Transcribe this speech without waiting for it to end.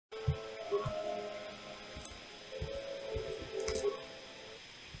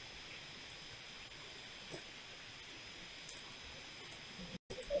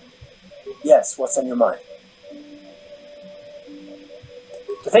Yes, what's on your mind?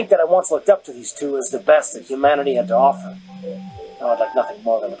 To think that I once looked up to these two as the best that humanity had to offer. Now I'd like nothing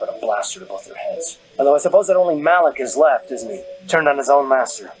more than to put a blaster to both their heads. Although I suppose that only Malik is left, isn't he? Turned on his own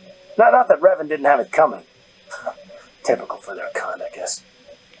master. Not that Revan didn't have it coming. Typical for their kind, I guess.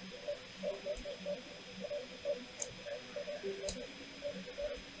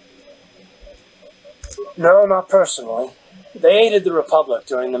 No, not personally. They aided the Republic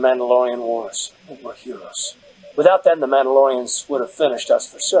during the Mandalorian Wars. They were heroes. Without them, the Mandalorians would have finished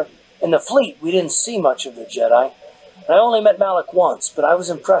us for certain. In the fleet, we didn't see much of the Jedi. I only met Malik once, but I was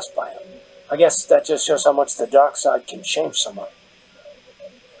impressed by him. I guess that just shows how much the dark side can change someone.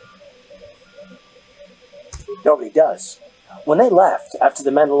 Nobody does. When they left, after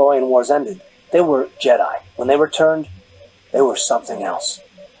the Mandalorian Wars ended, they were Jedi. When they returned, they were something else.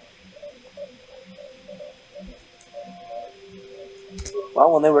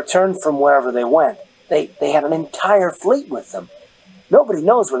 Well, when they returned from wherever they went, they had an entire fleet with them. Nobody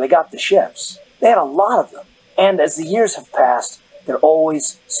knows where they got the ships. They had a lot of them. And as the years have passed, there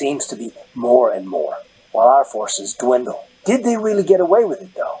always seems to be more and more, while our forces dwindle. Did they really get away with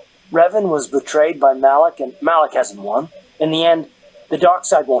it, though? Revan was betrayed by Malik, and Malik hasn't won. In the end, the dark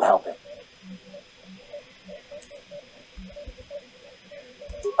side won't help him.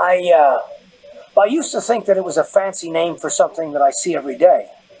 I used to think that it was a fancy name for something that I see every day.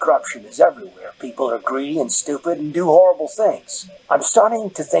 Corruption is everywhere. People are greedy and stupid and do horrible things. I'm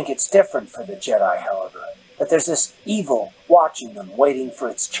starting to think it's different for the Jedi, however. That there's this evil watching them, waiting for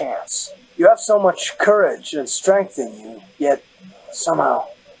its chance. You have so much courage and strength in you, yet somehow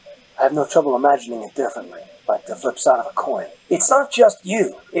I have no trouble imagining it differently, like the flip side of a coin. It's not just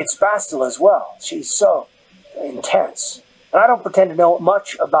you, it's Bastila as well. She's so intense. And I don't pretend to know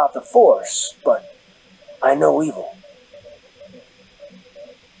much about the Force, but I know evil.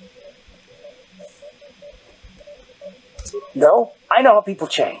 No, I know how people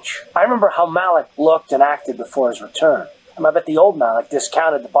change. I remember how Malik looked and acted before his return. And I bet the old Malik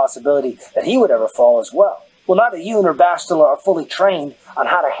discounted the possibility that he would ever fall as well. Well, neither you nor Bastila are fully trained on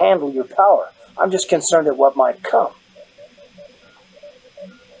how to handle your power. I'm just concerned at what might come.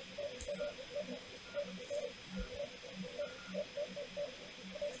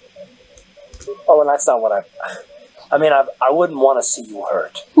 Oh, and that's not what I wouldn't want to see you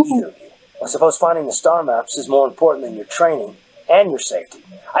hurt, either of you. I suppose finding the star maps is more important than your training and your safety.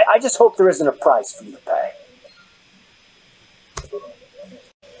 I just hope there isn't a price for you to pay.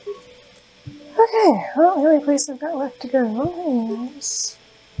 Okay, well, the only place I've got left to go is...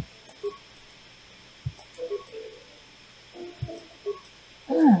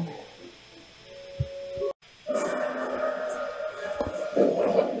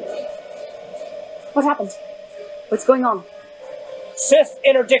 What happened? What's going on? Sith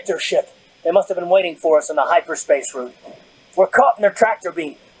interdictor ship. They must have been waiting for us on the hyperspace route. We're caught in their tractor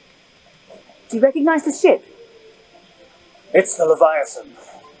beam. Do you recognize the ship? It's the Leviathan.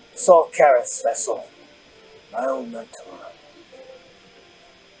 Saul Karrath's vessel. My old mentor.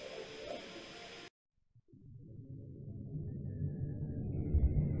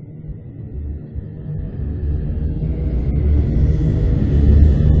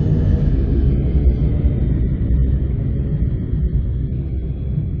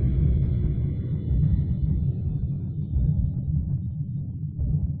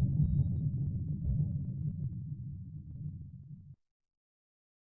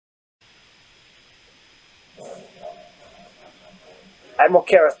 Admiral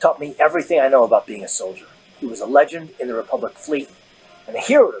Karrath taught me everything I know about being a soldier. He was a legend in the Republic fleet, and a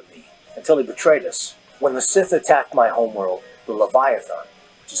hero to me until he betrayed us. When the Sith attacked my homeworld, the Leviathan,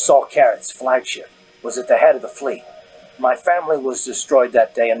 which is Saul Karrath's flagship, was at the head of the fleet. My family was destroyed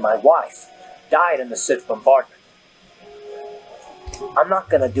that day, and my wife died in the Sith bombardment. I'm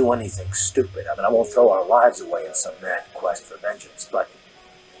not going to do anything stupid. I won't throw our lives away in some mad quest for vengeance, but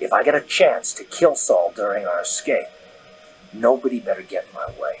if I get a chance to kill Saul during our escape, nobody better get in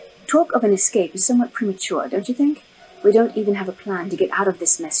my way. Talk of an escape is somewhat premature, don't you think? We don't even have a plan to get out of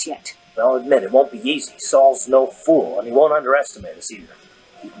this mess yet. I'll admit, it won't be easy. Saul's no fool, and he won't underestimate us either.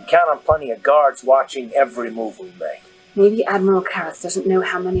 You can count on plenty of guards watching every move we make. Maybe Admiral Karrath doesn't know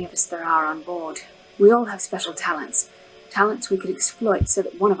how many of us there are on board. We all have special talents. Talents we could exploit so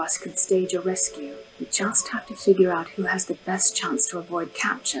that one of us could stage a rescue. We just have to figure out who has the best chance to avoid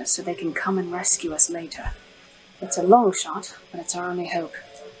capture so they can come and rescue us later. It's a long shot, but it's our only hope.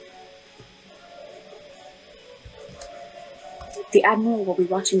 The Admiral will be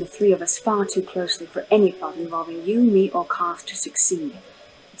watching the three of us far too closely for any plot involving you, me, or Carth to succeed.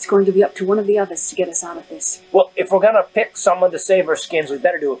 It's going to be up to one of the others to get us out of this. Well, if we're gonna pick someone to save our skins, we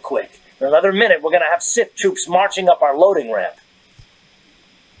better do it quick. In another minute, we're gonna have Sith troops marching up our loading ramp.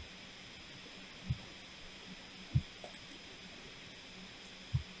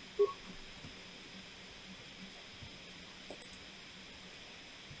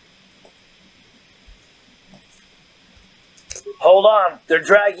 Hold on, they're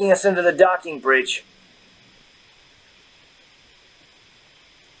dragging us into the docking bridge.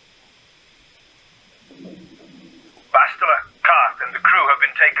 Bastila, Karth, and the crew have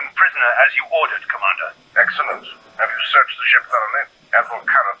been taken prisoner as you ordered, Commander. Excellent. Have you searched the ship thoroughly? Admiral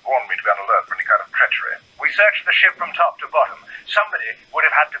Carsen warned me to be on alert for any kind of treachery. We searched the ship from top to bottom. Somebody would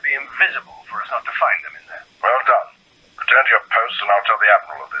have had to be invisible for us not to find them in there. Well done. Return to your posts and I'll tell the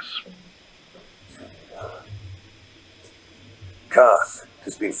Admiral of this. Karth, it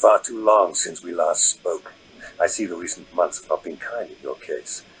has been far too long since we last spoke. I see the recent months have not been kind in your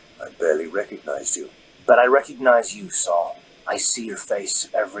case. I barely recognized you. But I recognize you, Saul. I see your face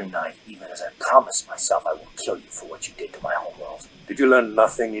every night, even as I promised myself I will kill you for what you did to my homeworld. Did you learn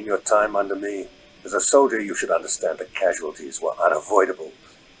nothing in your time under me? As a soldier, you should understand that casualties were unavoidable.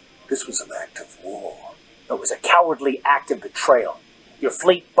 This was an act of war. It was a cowardly act of betrayal. Your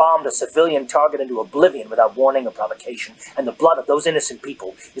fleet bombed a civilian target into oblivion without warning or provocation, and the blood of those innocent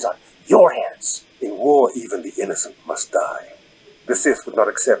people is on your hands. In war, even the innocent must die. The Sith would not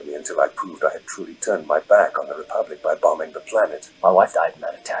accept me until I proved I had truly turned my back on the Republic by bombing the planet. My wife died in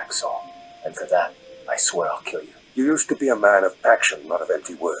that attack, Saul. And for that, I swear I'll kill you. You used to be a man of action, not of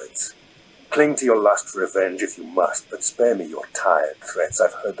empty words. Cling to your lust for revenge if you must, but spare me your tired threats.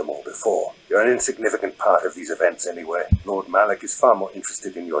 I've heard them all before. You're an insignificant part of these events anyway. Lord Malak is far more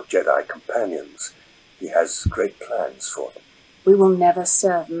interested in your Jedi companions. He has great plans for them. We will never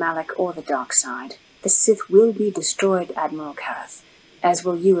serve Malak or the dark side. The Sith will be destroyed, Admiral Karth, as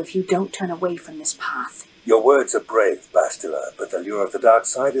will you if you don't turn away from this path. Your words are brave, Bastila, but the lure of the dark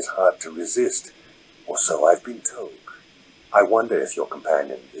side is hard to resist. Or so I've been told. I wonder if your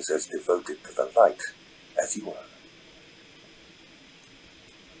companion is as devoted to the light as you are.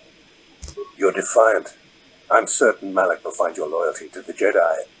 You're defiant. I'm certain Malak will find your loyalty to the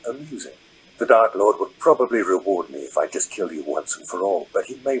Jedi amusing. The Dark Lord would probably reward me if I just killed you once and for all, but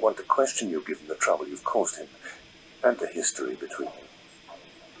he may want to question you given the trouble you've caused him, and the history between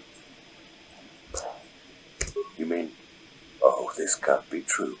you. You mean, oh, this can't be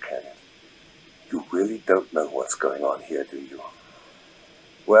true, can it? You really don't know what's going on here, do you?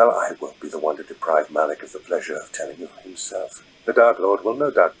 Well, I won't be the one to deprive Malak of the pleasure of telling you himself. The Dark Lord will no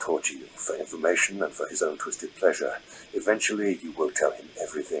doubt torture you for information and for his own twisted pleasure. Eventually, you will tell him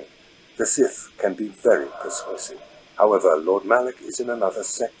everything. The Sith can be very persuasive. However, Lord Malak is in another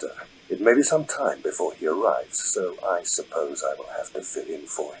sector. It may be some time before he arrives, so I suppose I will have to fill in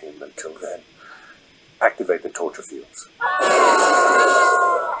for him until then. Activate the torture fields.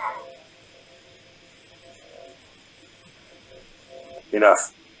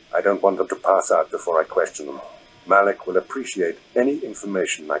 Enough. I don't want them to pass out before I question them. Malak will appreciate any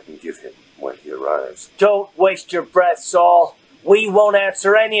information I can give him when he arrives. Don't waste your breath, Saul. We won't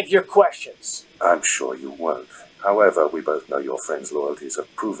answer any of your questions. I'm sure you won't. However, we both know your friend's loyalties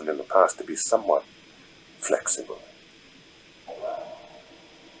have proven in the past to be somewhat flexible.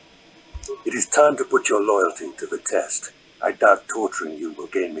 It is time to put your loyalty to the test. I doubt torturing you will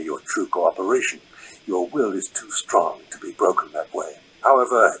gain me your true cooperation. Your will is too strong to be broken that way.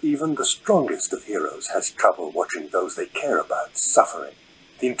 However, even the strongest of heroes has trouble watching those they care about suffering.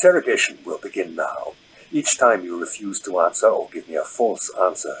 The interrogation will begin now. Each time you refuse to answer or give me a false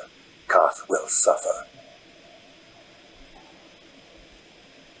answer, Karth will suffer.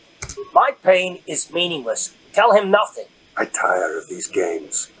 My pain is meaningless. Tell him nothing. I tire of these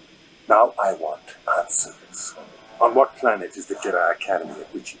games. Now I want answers. On what planet is the Jedi Academy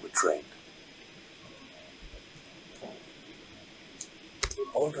at which you were trained?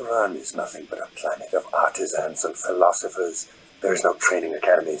 Alderaan is nothing but a planet of artisans and philosophers. There is no training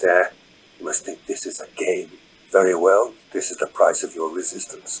academy there. You must think this is a game. Very well, this is the price of your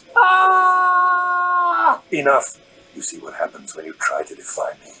resistance. Ah! Enough! You see what happens when you try to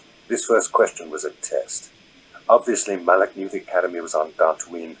defy me. This first question was a test. Obviously, Malak knew the academy was on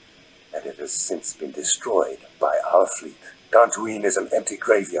Dantooine, and it has since been destroyed by our fleet. Dantooine is an empty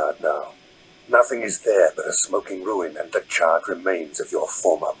graveyard now. Nothing is there but a smoking ruin and the charred remains of your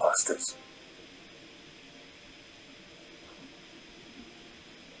former masters.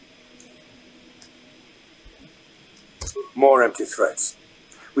 More empty threats.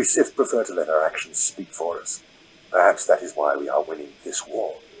 We Sith prefer to let our actions speak for us. Perhaps that is why we are winning this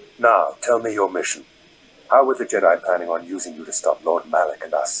war. Now, tell me your mission. How were the Jedi planning on using you to stop Lord Malak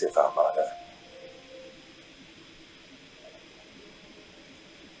and our Sith Armada?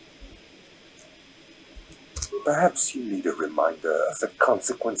 Perhaps you need a reminder of the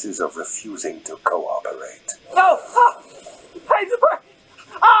consequences of refusing to cooperate. No! Ah! Hey, the bird!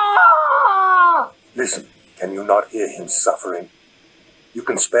 Ah! Listen, can you not hear him suffering? You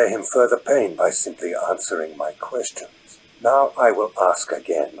can spare him further pain by simply answering my questions. Now I will ask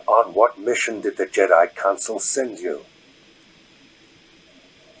again, on what mission did the Jedi Council send you?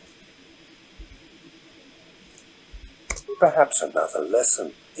 Perhaps another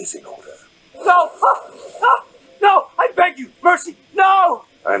lesson is in order. No! Ah! Ah! No! I beg you! Mercy! No!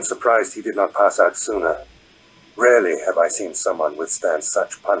 I am surprised he did not pass out sooner. Rarely have I seen someone withstand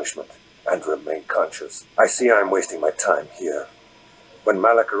such punishment and remain conscious. I see I am wasting my time here. When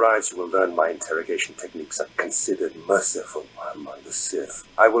Malak arrives, you will learn my interrogation techniques are considered merciful among the Sith.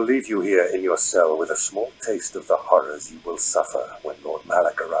 I will leave you here in your cell with a small taste of the horrors you will suffer when Lord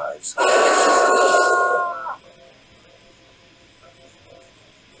Malak arrives.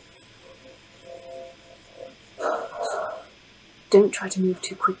 Don't try to move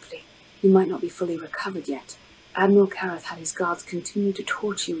too quickly. You might not be fully recovered yet. Admiral Kareth had his guards continue to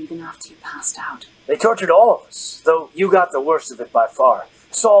torture you even after you passed out. They tortured all of us, though you got the worst of it by far.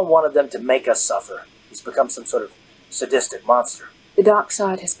 Saul wanted them to make us suffer. He's become some sort of sadistic monster. The dark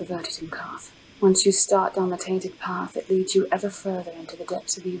side has perverted him, Karth. Once you start down the tainted path, it leads you ever further into the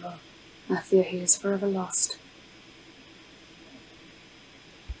depths of evil. I fear he is forever lost.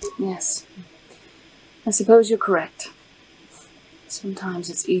 Yes, I suppose you're correct. Sometimes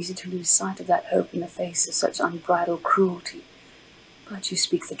it's easy to lose sight of that hope in the face of such unbridled cruelty. But you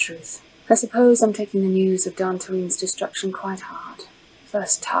speak the truth. I suppose I'm taking the news of Dantooine's destruction quite hard.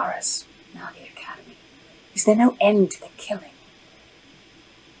 First Taris, now the Academy. Is there no end to the killing?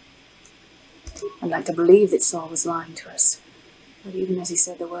 I'd like to believe that Saul was lying to us. But even as he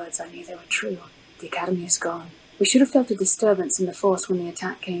said the words, I knew they were true. The Academy is gone. We should have felt a disturbance in the Force when the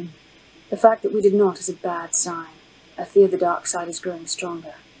attack came. The fact that we did not is a bad sign. I fear the dark side is growing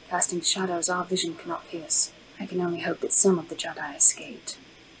stronger, casting shadows our vision cannot pierce. I can only hope that some of the Jedi escaped.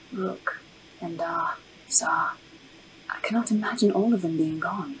 Rook, Endar, Zar. I cannot imagine all of them being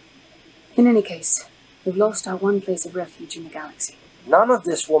gone. In any case, we've lost our one place of refuge in the galaxy. None of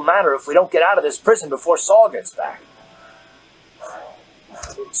this will matter if we don't get out of this prison before Saul gets back.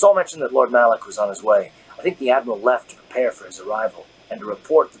 Saul mentioned that Lord Malak was on his way. I think the Admiral left to prepare for his arrival and to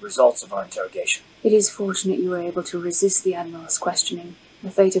report the results of our interrogation. It is fortunate you were able to resist the Admiral's questioning. The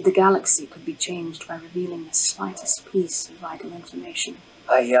fate of the galaxy could be changed by revealing the slightest piece of vital information.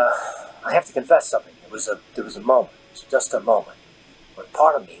 I have to confess something. There was a moment, just a moment, where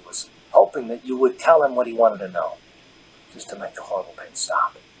part of me was hoping that you would tell him what he wanted to know, just to make the horrible pain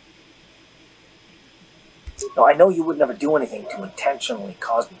stop. No, I know you would never do anything to intentionally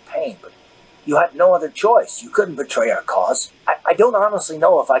cause me pain, but you had no other choice. You couldn't betray our cause. I don't honestly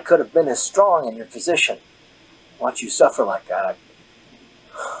know if I could have been as strong in your position. Watch you suffer like that,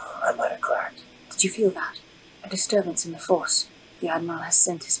 I might have cracked. Did you feel that? A disturbance in the Force. The Admiral has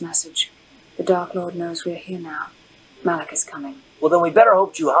sent his message. The Dark Lord knows we're here now. Malak is coming. Well, then we better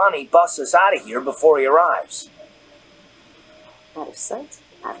hope Juhani busts us out of here before he arrives. Out of sight,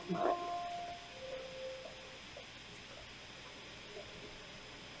 out of mind.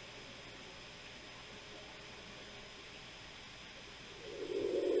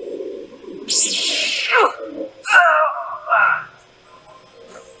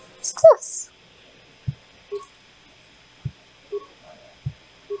 Success!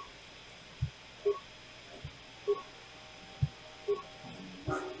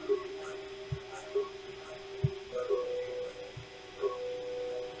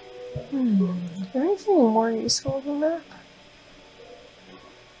 Is there anything more useful than that?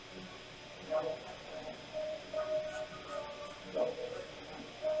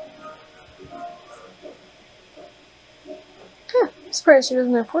 I'm surprised she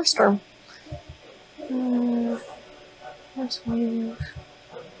doesn't have Force Storm. Force Wave.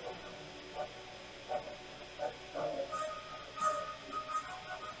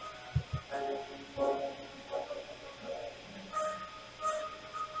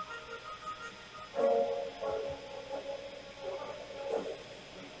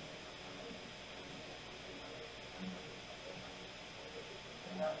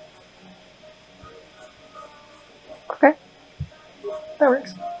 Okay. That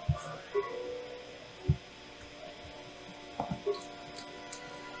works.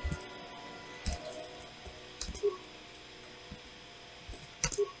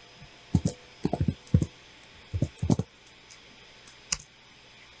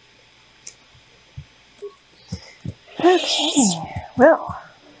 Okay, well.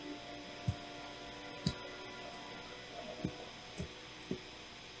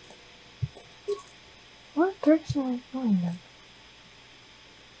 What direction direction am I going in?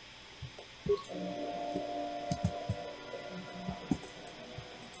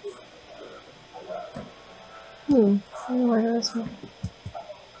 I don't know where this one.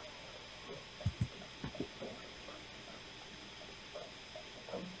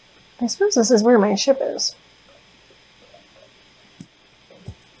 I suppose this is where my ship is.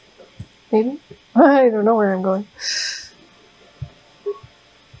 Maybe? I don't know where I'm going.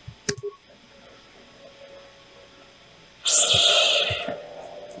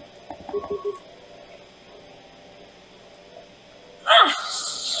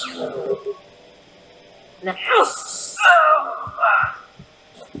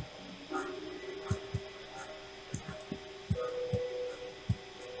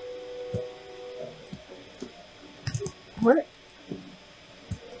 Where?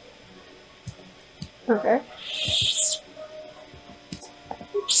 Okay.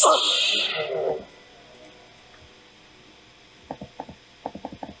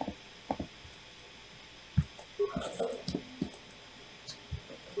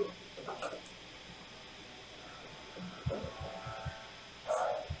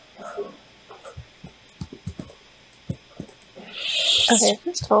 Okay,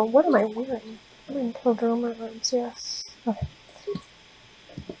 first of all, what am I wearing? I'm wearing Kotor Mod, yes. Okay.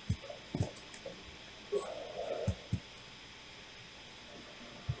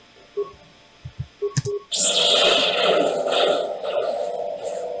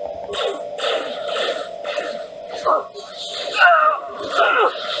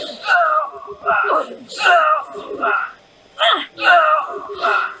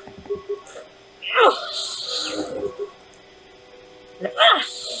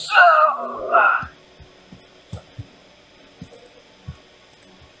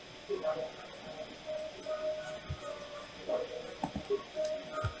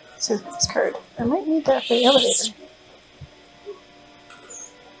 So this card. I might need that for the elevator.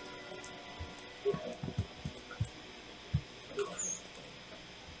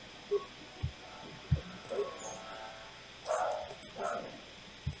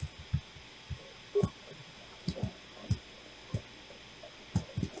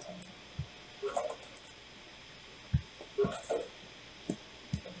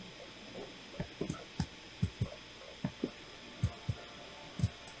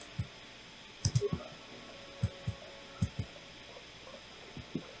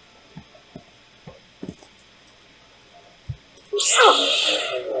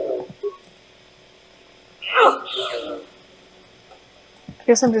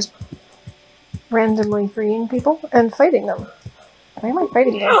 I guess I'm just randomly freeing people and fighting them. Why am I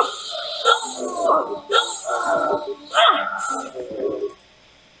fighting them?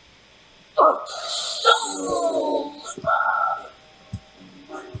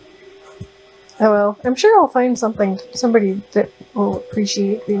 Oh well, I'm sure I'll find somebody that will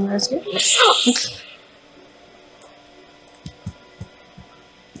appreciate being rescued.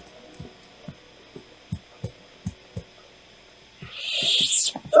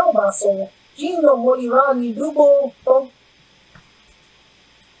 Basso, Gino Molirani Dubo,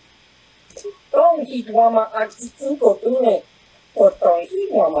 Tom Hitwama Akitsuko Tune, Tom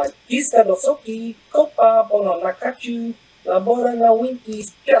Hitwama, Jiska Dosoki, Kopa Bono Nakachu, Labora na Winky,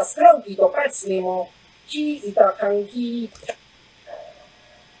 Jaskrauki to Katslimo, Chi Itakanki,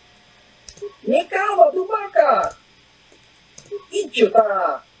 Nekawa Dubaka,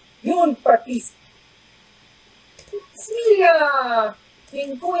 Ichuta, Yun Patis, Smilia!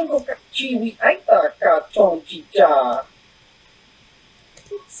 Tingkuin ko kachiwi aita ka chong chicha.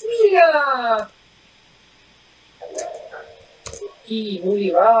 Smilia! Ki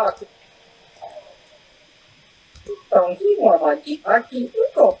mulirak. Tanghi mamaji aki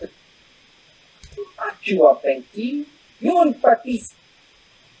ukop. Achua pengki. Yun patis.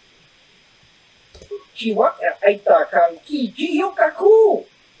 Chiwa aita kan ki jiyo kaku.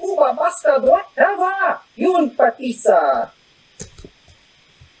 Uba basta doat dava. Yun patisa.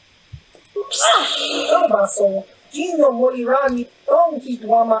 Basso, Gino Molirani, Tom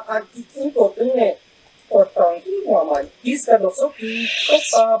Hitwama Akitsuko Tune, or Tom Hitwama, Jiska Dosoki,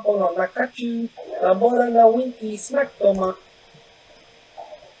 Kopa Bono Nakachu, Labora na Winky Smaktoma.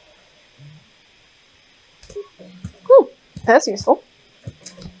 That's useful.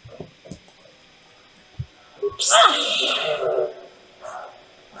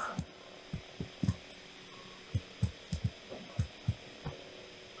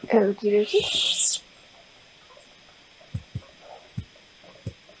 Okie dokie.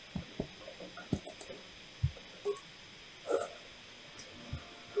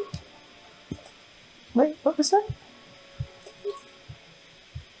 Wait, what was that?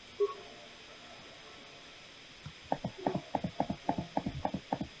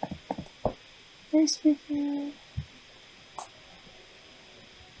 Voice speaker.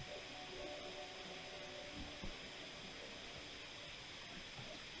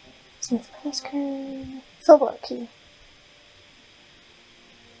 Smith passcode. Fill block key.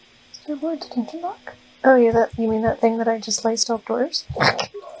 Starboard detention lock? Oh yeah, that you mean that thing that I just sliced off doors?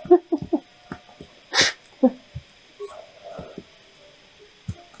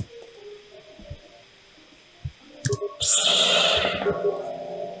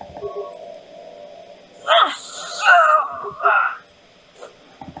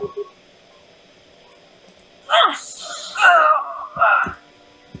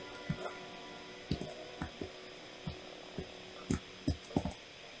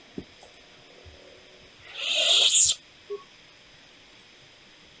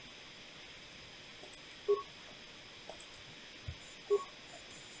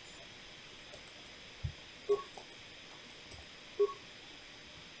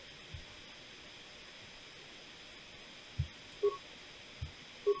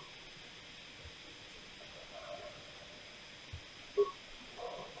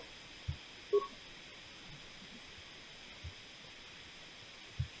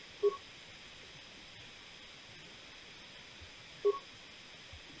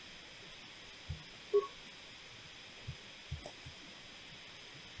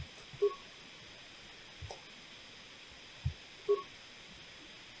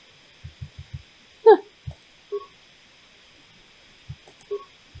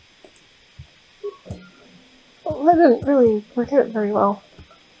 Well, that didn't really work out very well.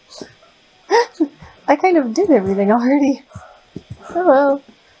 I kind of did everything already. Oh well.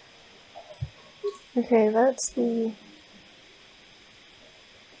 Okay, that's the...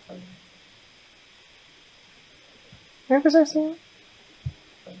 Where was I saying?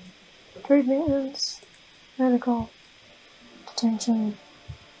 Trade maintenance, medical, detention,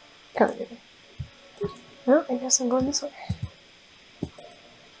 code. Well, I guess I'm going this way.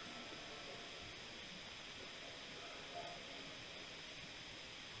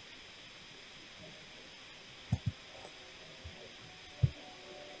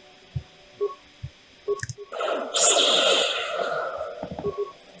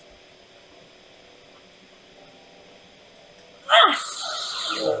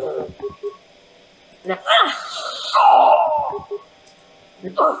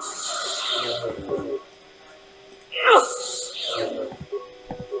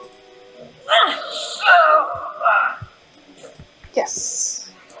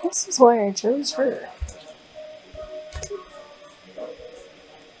 Yes, this is why I chose her.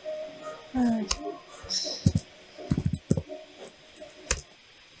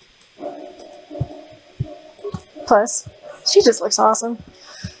 Plus, she just looks awesome.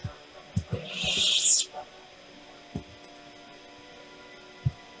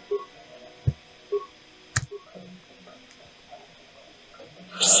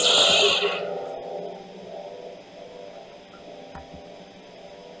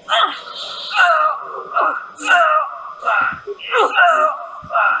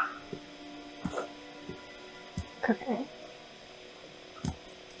 Okay.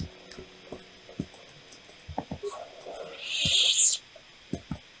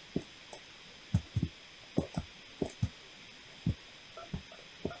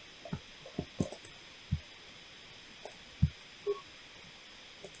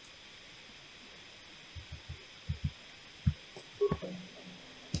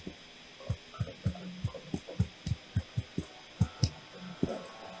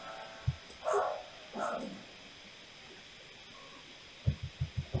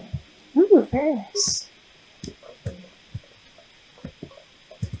 Ooh, very nice.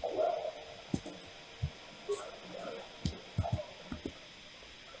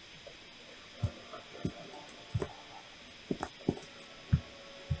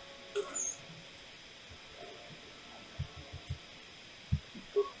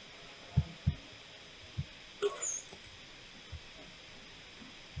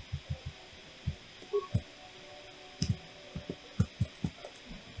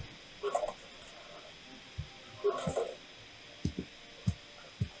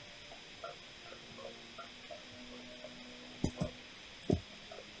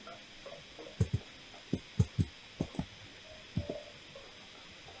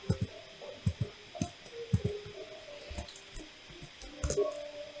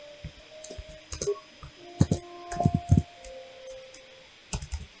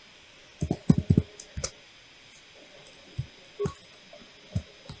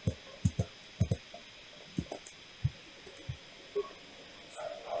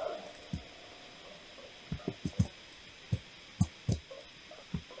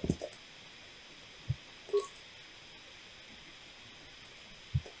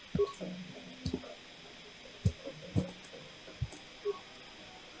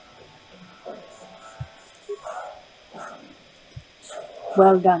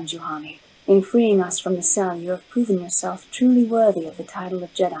 Well done, Juhani. In freeing us from the cell, you have proven yourself truly worthy of the title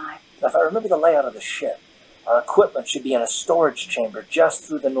of Jedi. If I remember the layout of the ship, our equipment should be in a storage chamber just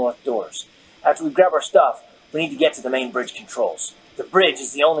through the north doors. After we grab our stuff, we need to get to the main bridge controls. The bridge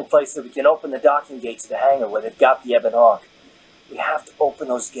is the only place that we can open the docking gates of the hangar where they've got the Ebon Hawk. We have to open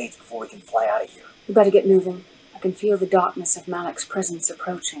those gates before we can fly out of here. We better get moving. I can feel the darkness of Malak's presence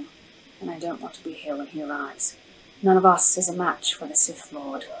approaching, and I don't want to be here when he arrives. None of us is a match for the Sith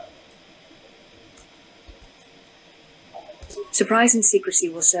Lord. Surprise and secrecy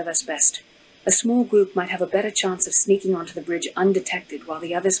will serve us best. A small group might have a better chance of sneaking onto the bridge undetected while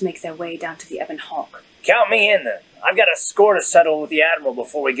the others make their way down to the Ebon Hawk. Count me in, then. I've got a score to settle with the Admiral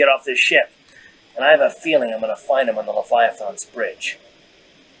before we get off this ship. And I have a feeling I'm going to find him on the Leviathan's bridge.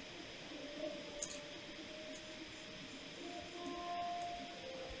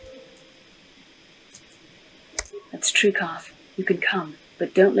 That's true, Carth. You can come,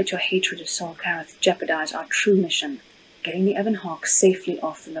 but don't let your hatred of Sol Karath jeopardize our true mission, getting the Ebon Hawk safely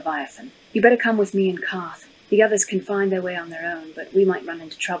off the Leviathan. You better come with me and Carth. The others can find their way on their own, but we might run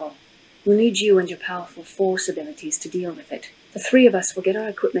into trouble. We'll need you and your powerful force abilities to deal with it. The three of us will get our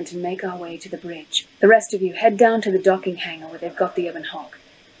equipment and make our way to the bridge. The rest of you head down to the docking hangar where they've got the Ebon Hawk.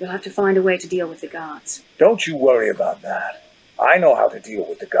 You'll have to find a way to deal with the guards. Don't you worry about that. I know how to deal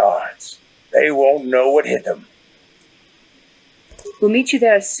with the guards. They won't know what hit them. We'll meet you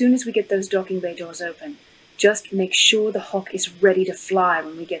there as soon as we get those docking bay doors open. Just make sure the Hawk is ready to fly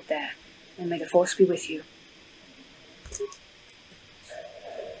when we get there. And may the Force be with you.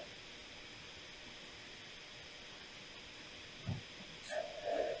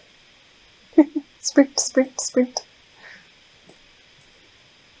 Sprint.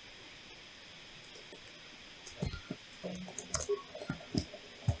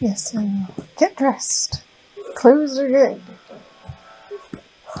 Yes, get dressed. Clothes are good.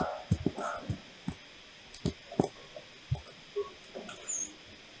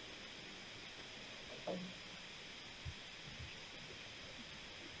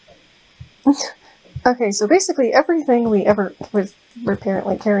 Okay, so basically everything we ever were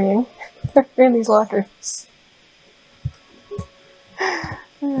apparently carrying are in these lockers.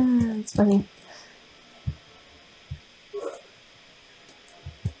 It's funny.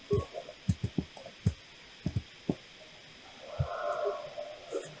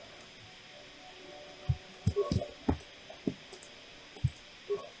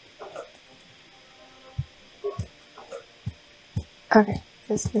 Okay,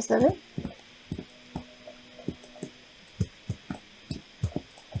 is that it?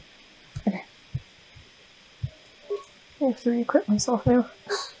 Okay. I have to re-equip myself now.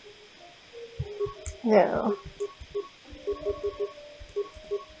 No.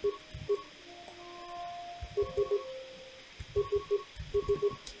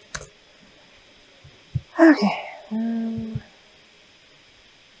 Okay.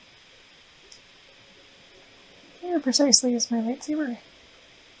 Where precisely is my lightsaber?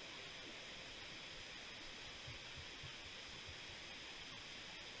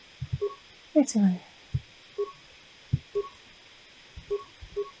 Lightsaber.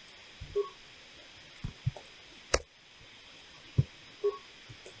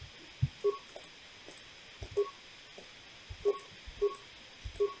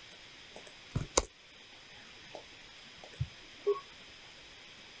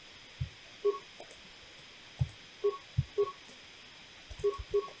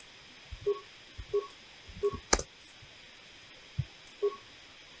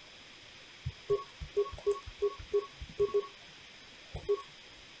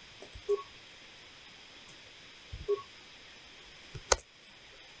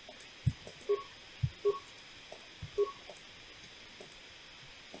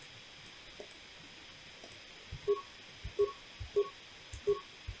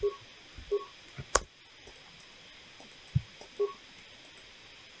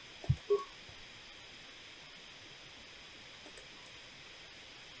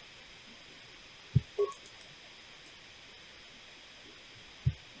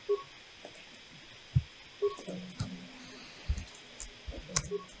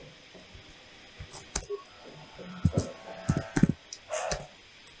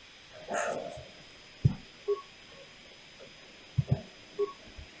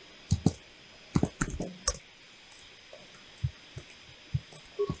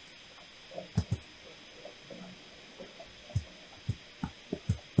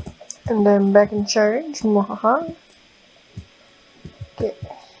 And I'm back in charge. Mwahaha. Okay.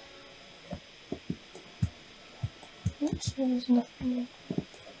 Oops, there's nothing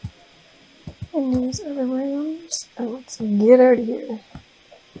in these other rooms. And let's get out of here.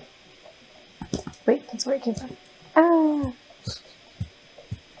 Wait, that's where it came from. Ah!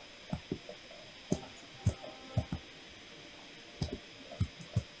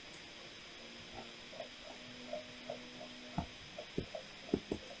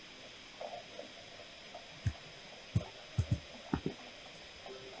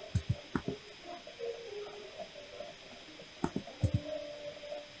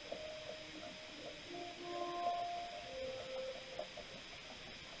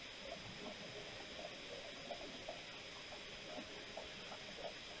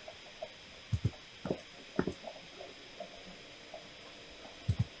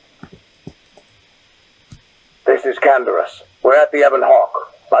 This is Canderous. We're at the Ebon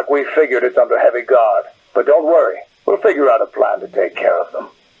Hawk. Like we figured, it's under heavy guard. But don't worry, we'll figure out a plan to take care of them.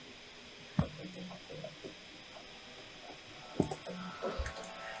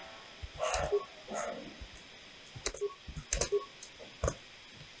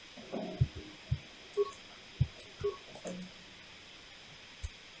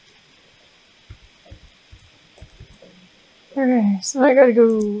 Okay, so I gotta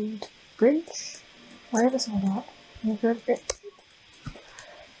go to the bridge. Where does it at? Go to the bridge.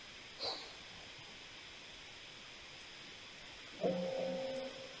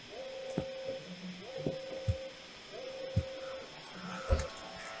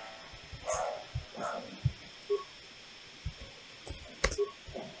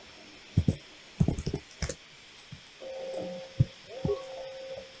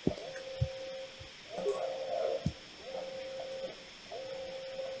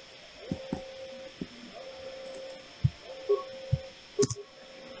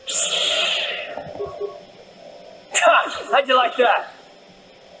 How'd you like that?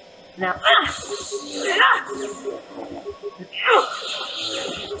 Now,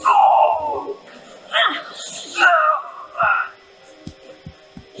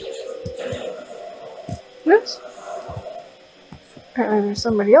 Oops. Apparently there's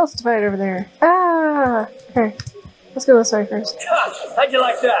somebody else to fight over there. Ah! Okay. Let's go this way first. How'd you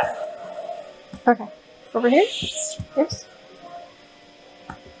like that? Okay. Over here? Yes.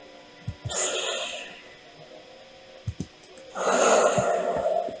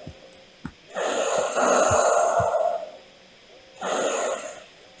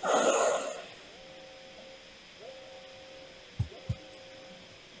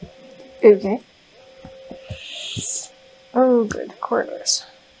 Okay. Oh, good. Corridors.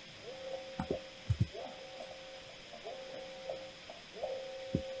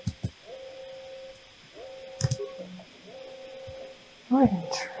 Oh, I'm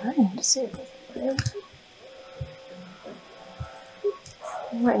trying to see if I can live.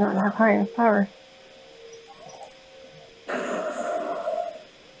 I might not have high enough power.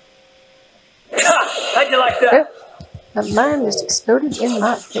 How'd you like that? Oh, the mine just exploded in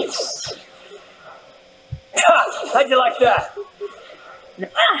my face. How'd you like that?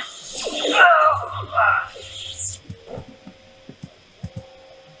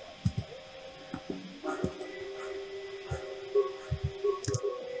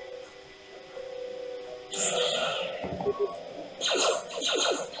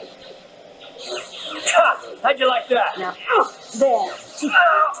 How'd you like that? now, there.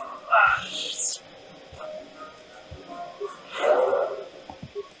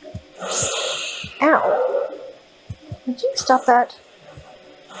 Ow. Would you stop that?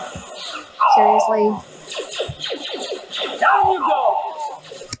 Seriously? Down you go!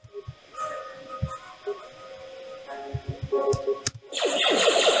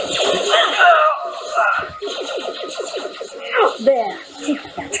 There.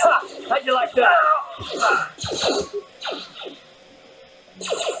 How'd you like that?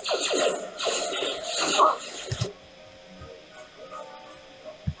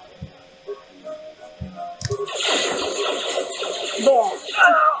 There.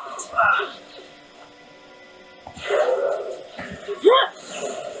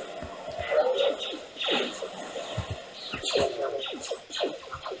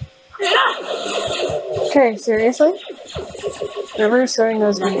 Okay, seriously? Whoever is throwing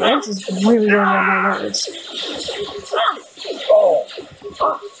those grenades is really going on my nerves. Oh!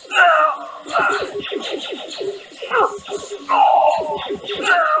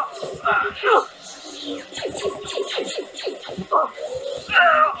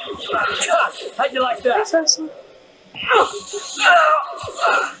 How'd you like that? That's awesome.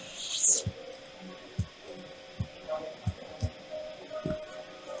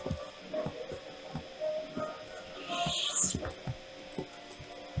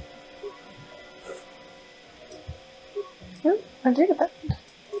 Oh, I did that.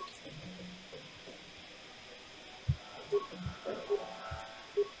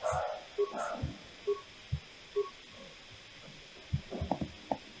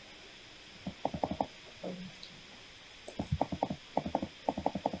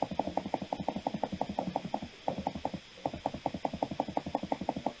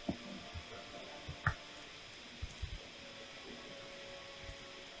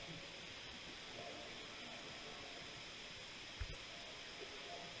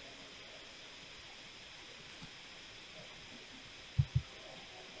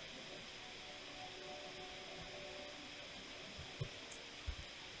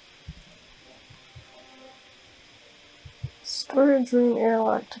 Storage room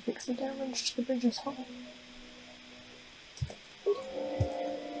airlock to fix the damage to the bridge's hull.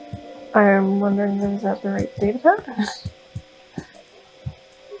 I'm wondering, is that the right data pad?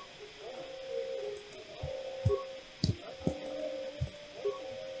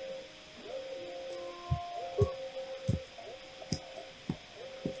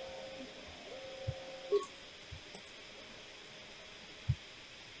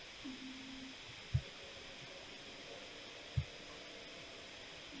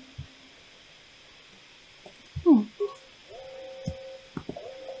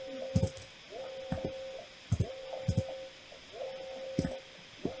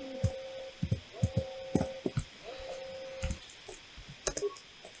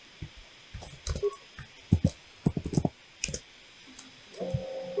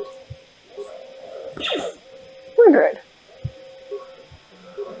 Good.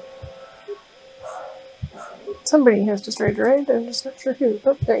 Somebody has destroyed your raid, I'm just not sure who.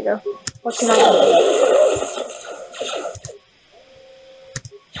 Oh, there you go. What can I do?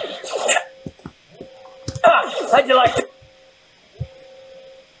 How'd you like it?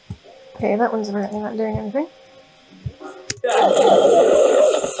 Okay, that one's apparently not doing anything.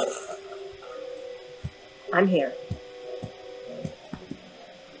 I'm here.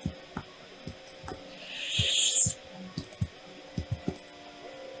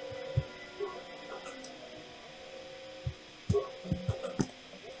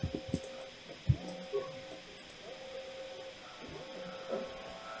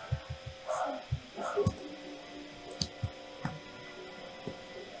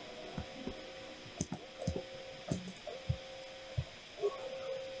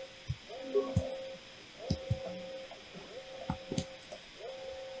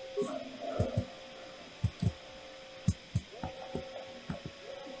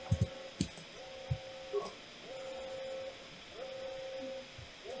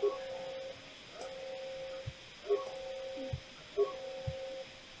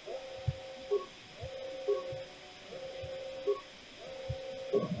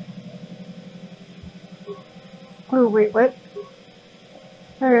 Oh, wait, what?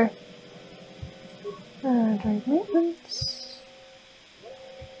 Okay. Drive maintenance.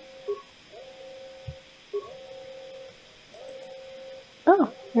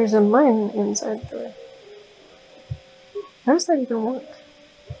 Oh, there's a mine inside there. How does that even work?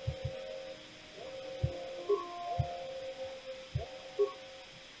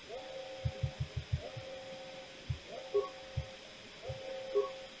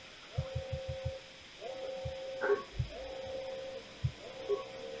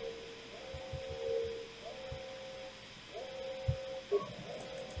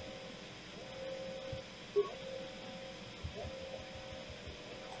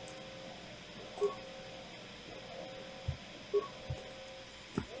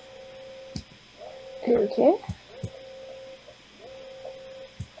 Okay.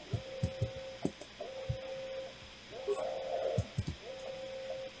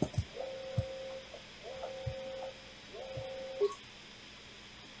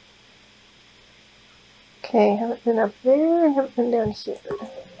 Okay, haven't been up there and haven't been down here.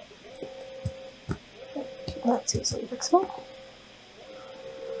 That's easily fixable.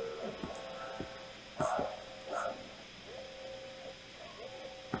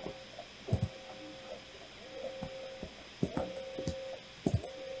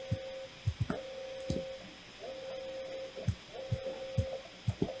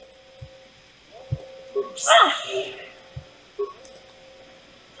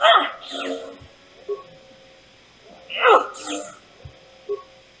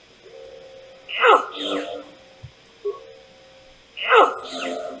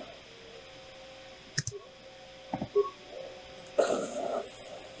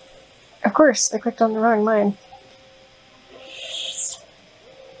 Of course, I clicked on the wrong mine.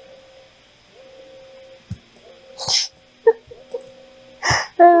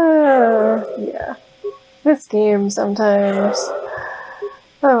 Yeah. This game sometimes.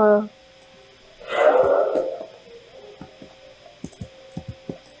 Oh well.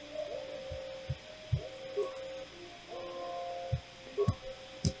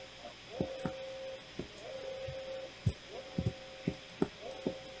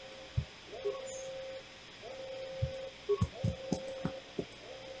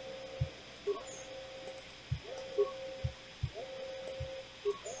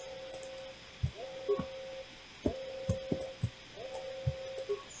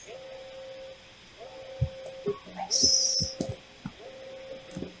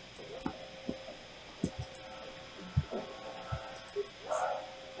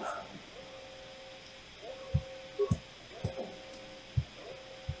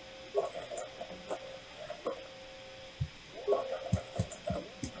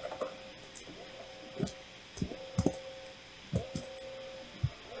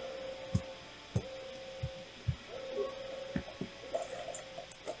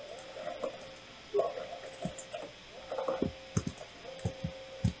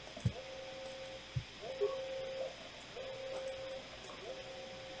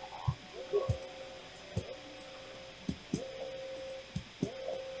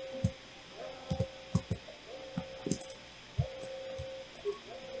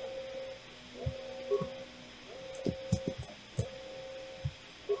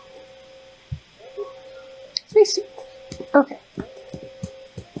 Okay.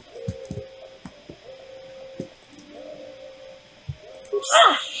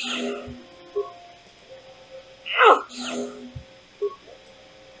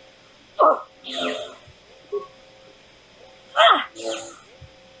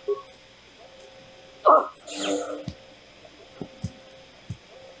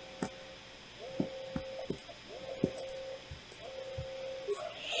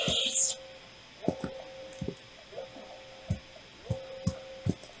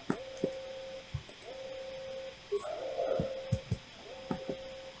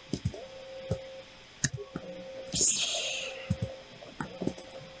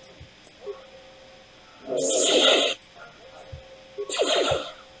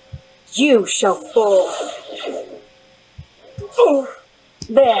 You shall fall. Oh,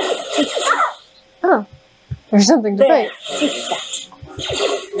 there. Oh, there's something to There. fight. Take that.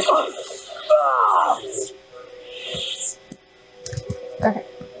 Okay.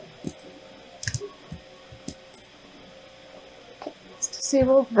 Okay, let's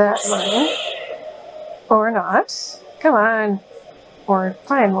disable that one. Or not. Come on. Or,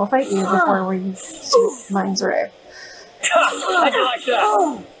 fine, we'll fight you before we see mines arrive. How'd you like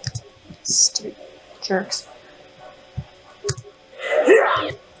that? Stupid jerks.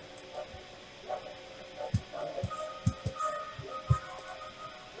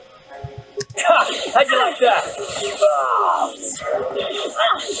 How'd you like that?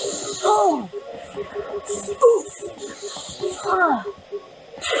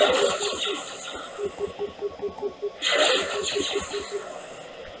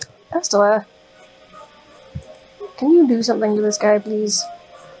 Estella, can you do something to this guy, please?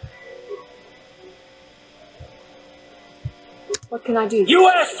 What can I do? You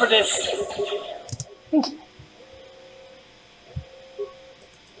asked for this! Thank you.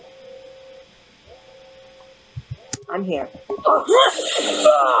 I'm here.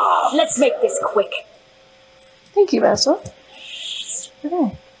 Let's make this quick. Thank you, Estella.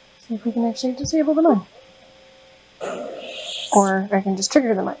 Okay. See if we can actually disable the mine. Or I can just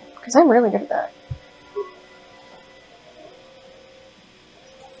trigger the mine, because I'm really good at that.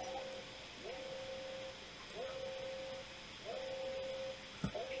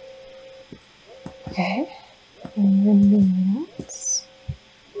 Okay. Remains.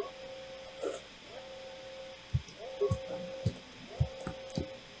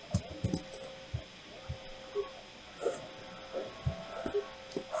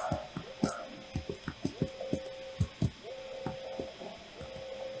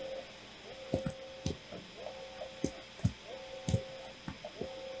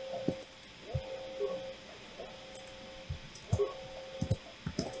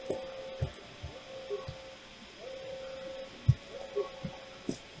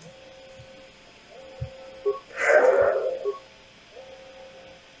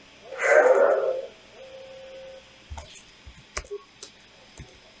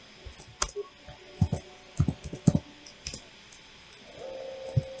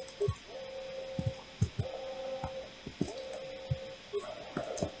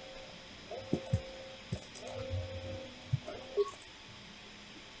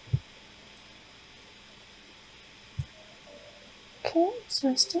 Okay, so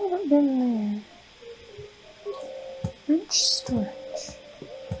I still haven't been there. Fridge storage.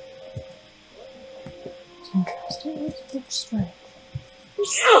 It's interesting. What's fridge storage?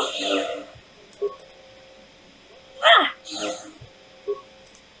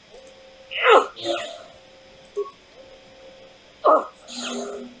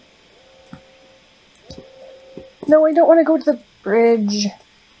 No, I don't want to go to the bridge.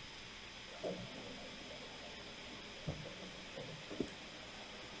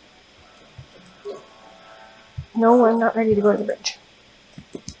 No, I'm not ready to go to the bridge.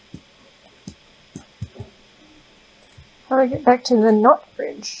 How do I get back to the not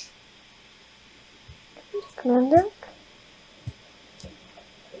bridge? Commander?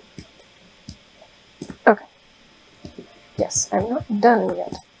 Okay. Yes, I'm not done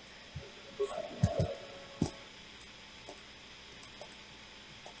yet.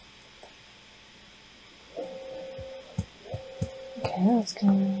 Okay, let's go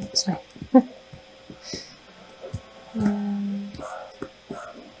this way.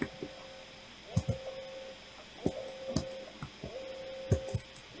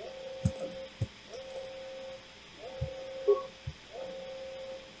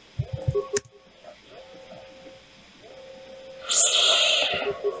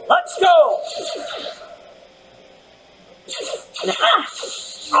 Let's go!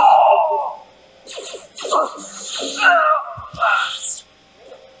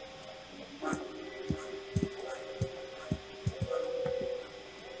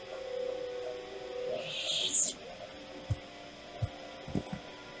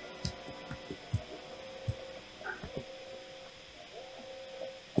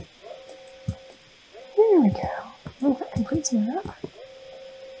 this map.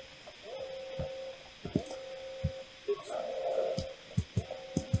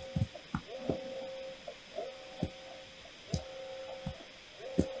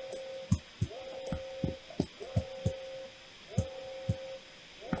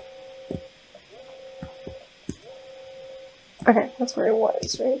 Okay, that's where it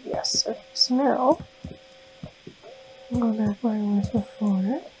was, right? Yes. Okay, so now I'll go back where I was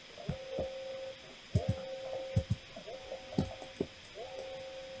before.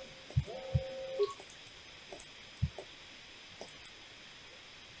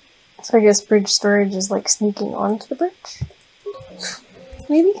 So I guess bridge storage is like sneaking onto the bridge?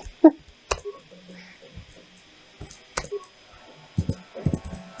 Maybe? I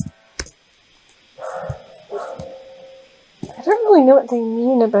don't really know what they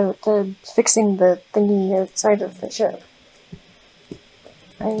mean about fixing the thingy outside of the ship.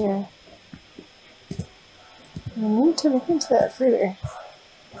 I need to look into that further.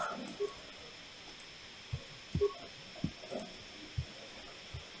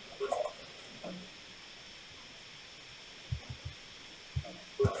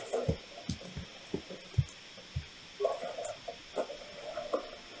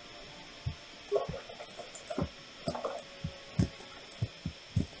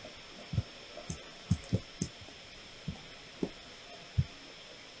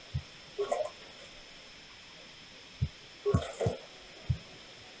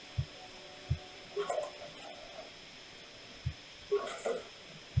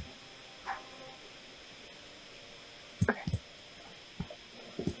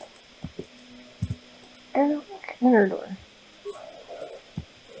 Inner door.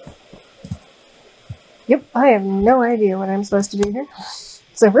 Yep, I have no idea what I'm supposed to do here.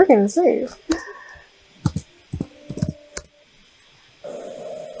 So we're gonna save.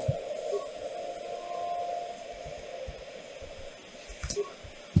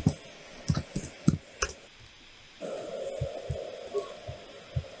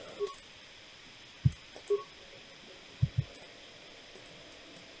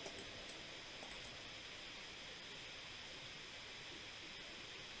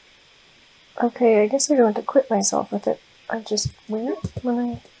 Okay, I guess I don't acquit myself with it. I just wear it when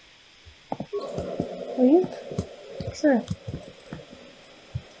I leave? Sure.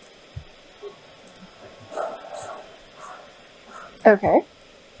 Okay.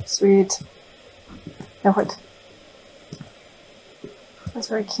 Sweet. Now what?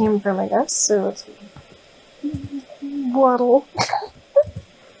 That's where I came from, I guess, so let's waddle.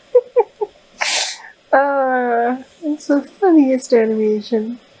 It's the funniest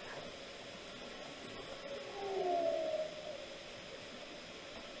animation.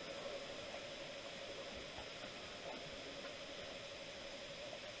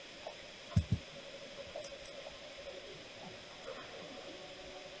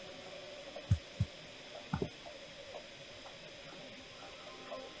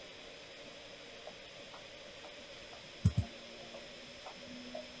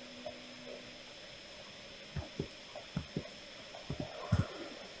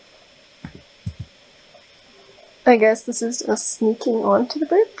 I guess this is us sneaking onto the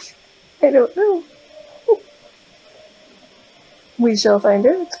bridge? I don't know. We shall find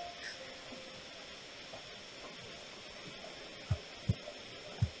out.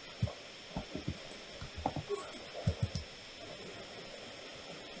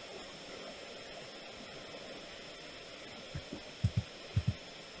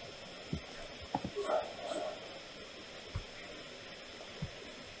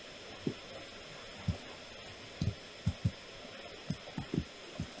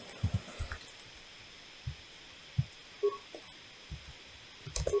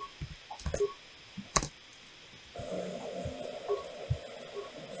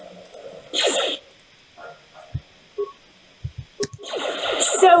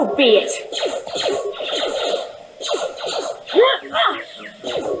 So be it.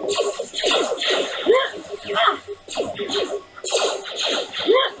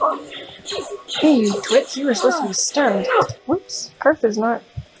 Hey, you twits, you were supposed to be stunned. Whoops, Karth is not.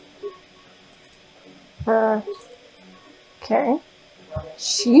 Okay.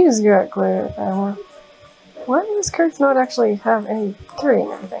 She's got glitter armor. Why does Karth not actually have any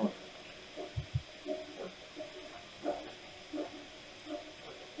carrying anything?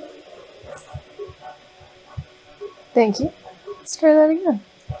 Thank you. Let's try that again.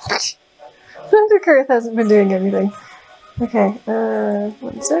 Wonder Karth hasn't been doing anything. Okay,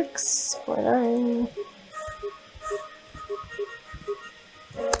 1649.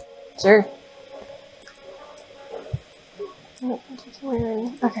 Sure. Oh,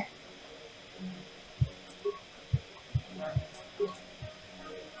 whirring. Okay.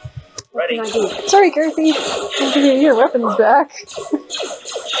 ready. An idea. Sorry, Girthy. I'll give you your weapons back.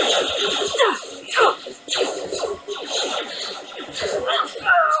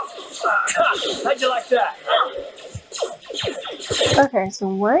 How'd you like that? Okay, so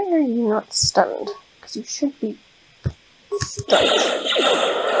why are you not stunned? Because you should be stunned.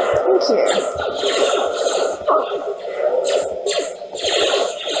 Thank you.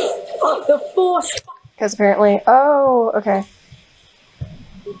 The force. Because apparently... Oh, okay.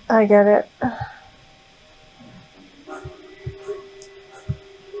 I get it.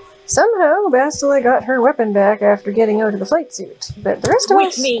 Somehow, Bastila got her weapon back after getting out of the flight suit, but the rest of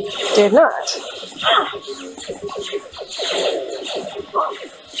us did not.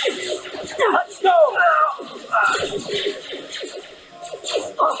 Let's go!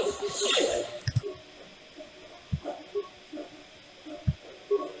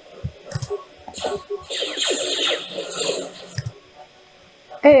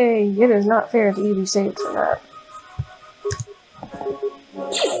 Hey, it is not fair that you be saved from that.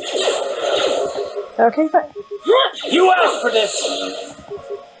 Okay, fine. You asked for this!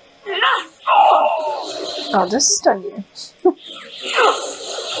 I'll just stun you.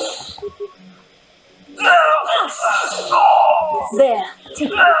 There.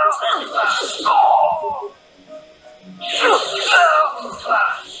 Take it.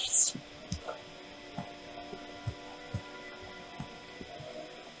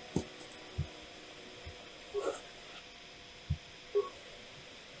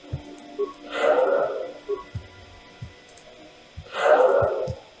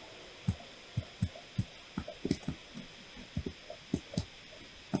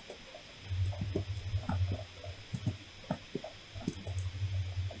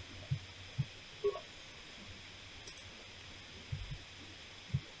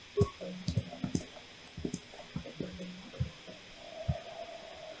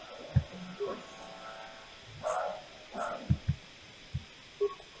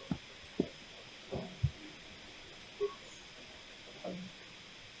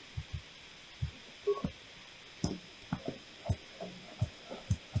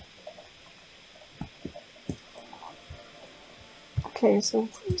 Okay, so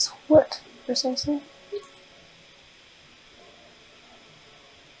please, what precisely?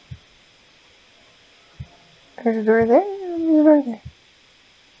 There's a door there, and there's a door there.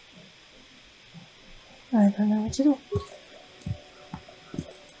 I don't know what to do.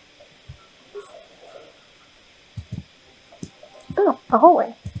 Oh, a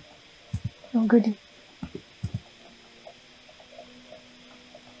hallway. Oh, goody.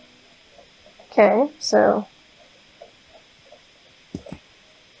 Okay, so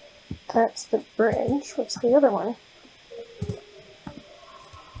that's the bridge. What's the other one?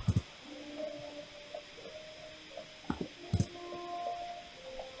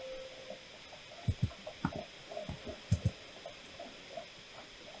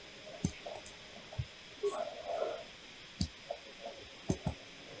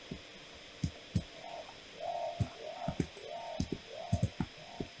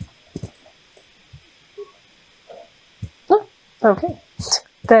 Oh, okay.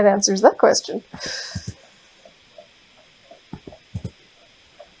 That answers that question.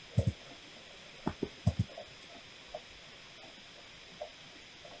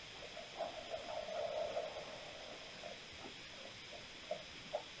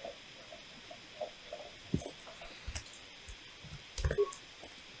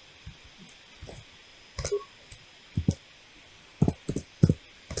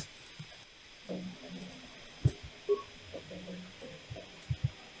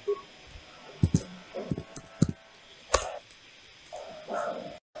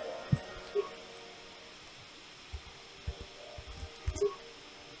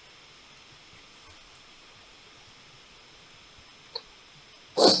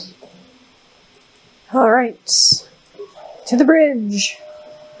 Alright. To the bridge.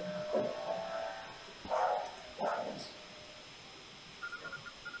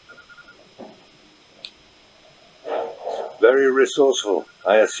 Very resourceful.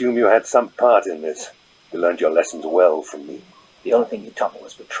 I assume you had some part in this. You learned your lessons well from me. The only thing you taught me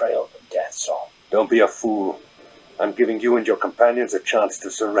was betrayal and death, so... Don't be a fool. I'm giving you and your companions a chance to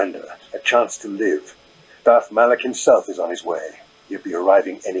surrender, a chance to live. Darth Malak himself is on his way. He'll be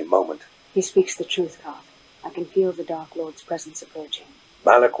arriving any moment. He speaks the truth, Carth. I can feel the Dark Lord's presence approaching.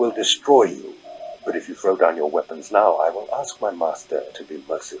 Malak will destroy you, but if you throw down your weapons now, I will ask my master to be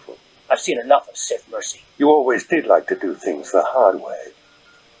merciful. I've seen enough of Sith mercy. You always did like to do things the hard way.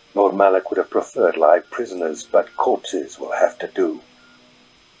 Lord Malak would have preferred live prisoners, but corpses will have to do.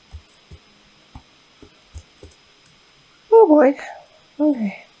 Oh boy.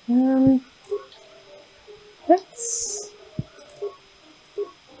 Okay. Let's...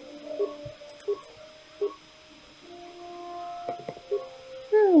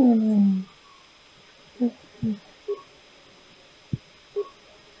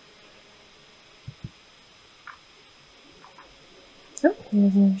 Oh,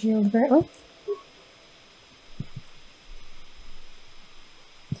 there's no shield apparently.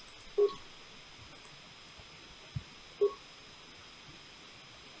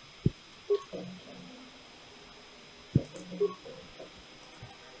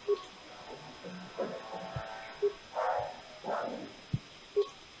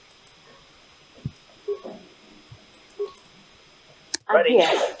 Ready.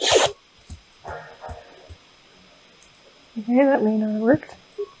 Here. Okay, that may not have worked.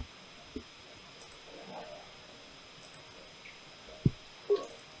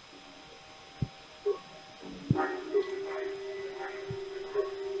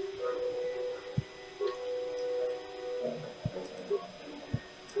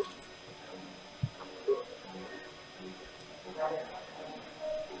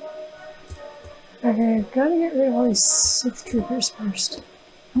 Okay, I've got to get rid of all these Sith troopers first.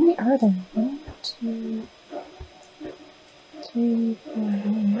 How many are there? 1, 2, 3, 4,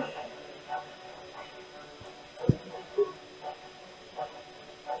 5.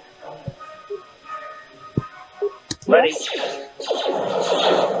 Ready.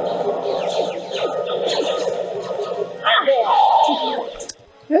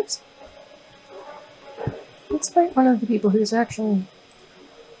 Oops. Let's fight one of the people who's actually...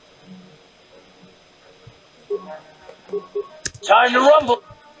 Time to rumble.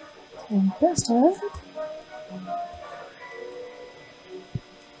 And best of.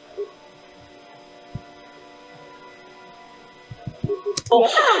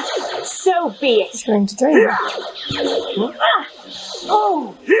 So be it. He's going to drain.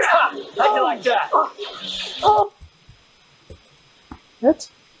 Oh! How'd you like that? Oh!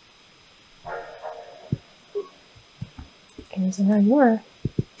 Oops. Okay, so now you are.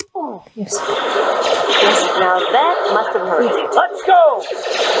 Oh! Yes. Yes, now that must have hurt. Let's go!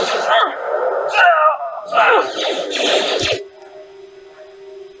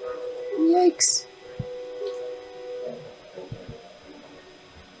 Yikes.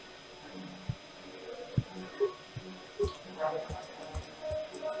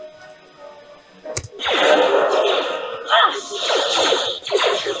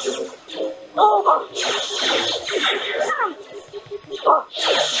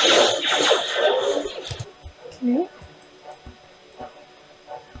 Okay.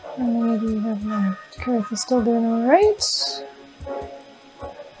 How many do you have left? Kareth is still doing alright.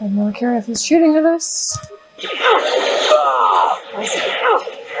 And now Kareth is shooting at us.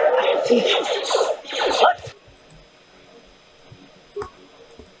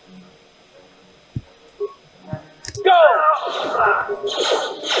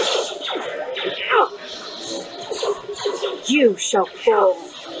 You shall fall.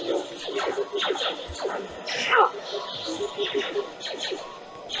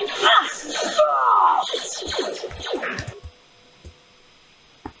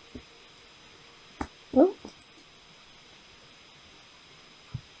 Oh.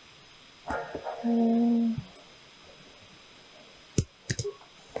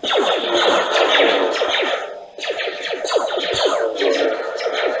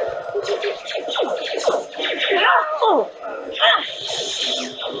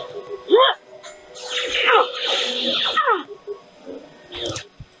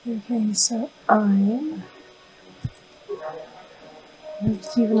 Okay, so I'm going to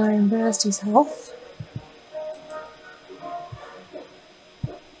keep an eye on Basti's health.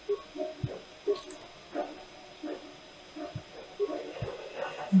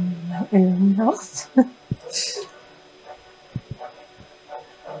 And my own health.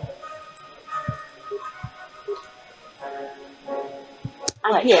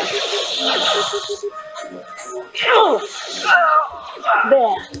 I'm here.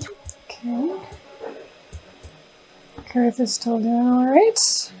 There. Okay. Kareth is still doing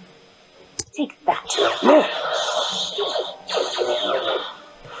alright. Take that.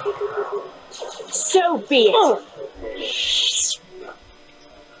 So be it.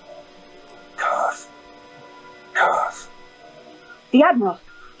 Carth. The Admiral.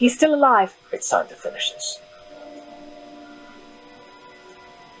 He's still alive. It's time to finish this.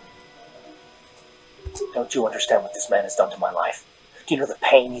 Don't you understand what this man has done to my life? Do you know the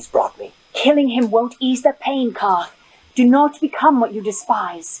pain he's brought me? Killing him won't ease the pain, Carth. Do not become what you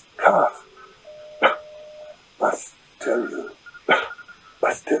despise. Carth, must tell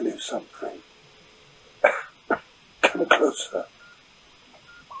you something. Come closer.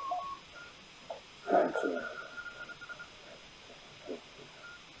 Answer.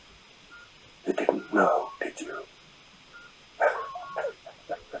 You didn't know, did you?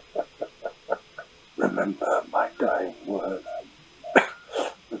 Remember my dying words.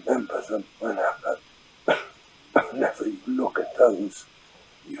 Remember them whenever you look at those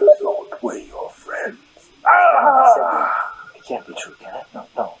you thought were your friends. It can't be true, can it?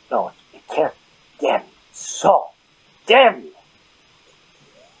 No, it can't. Damn you, Saul. Damn you.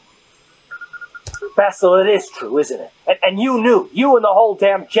 Basil, it is true, isn't it? And you knew. You and the whole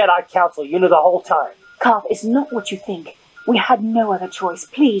damn Jedi Council, you knew the whole time. Carth, it's not what you think. We had no other choice.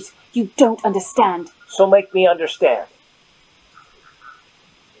 Please, you don't understand. So make me understand.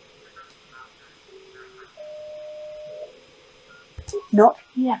 Not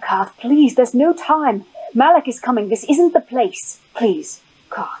here, Carth. Please, there's no time. Malak is coming. This isn't the place. Please,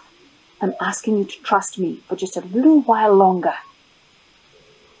 Carth, I'm asking you to trust me for just a little while longer.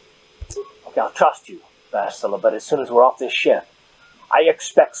 Okay, I'll trust you, Basil, but as soon as we're off this ship, I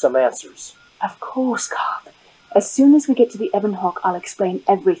expect some answers. Of course, Carth. As soon as we get to the Ebon Hawk, I'll explain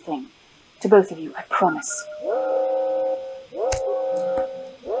everything. To both of you, I promise.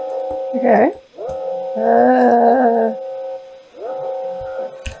 Okay.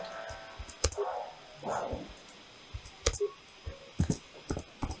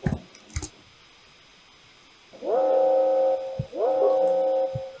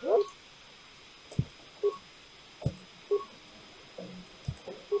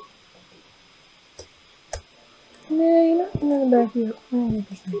 No, you're not going to back you up 100%.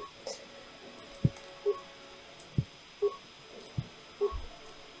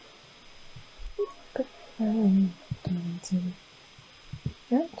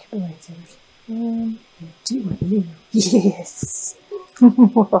 Not two lightsabers. One and two of you. Yes!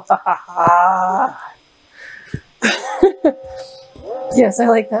 Yes, I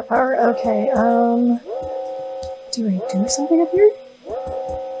like that power. Okay, do I do something up here?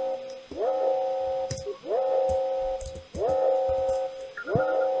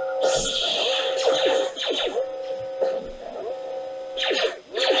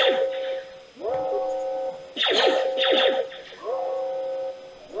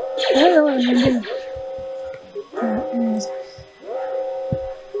 I don't know what I'm gonna do.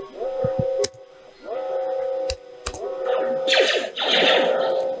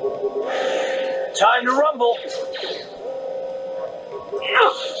 Time to rumble.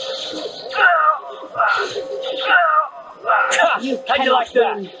 How'd you like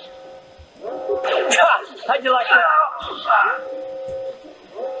that? How'd you like that?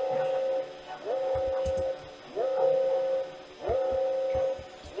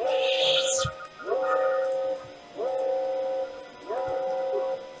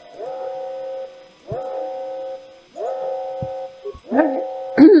 Alright.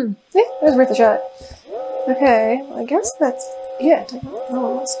 Yeah, it was worth a shot. Okay, well, I guess that's it. I don't know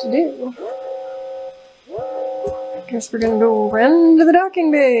what else to do. I guess we're gonna go run to the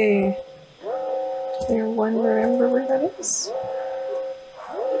docking bay. Does anyone remember where that is?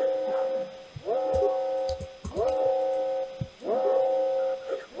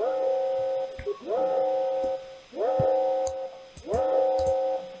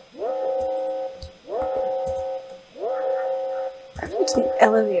 Where's the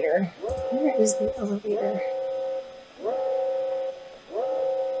elevator? Where is the elevator?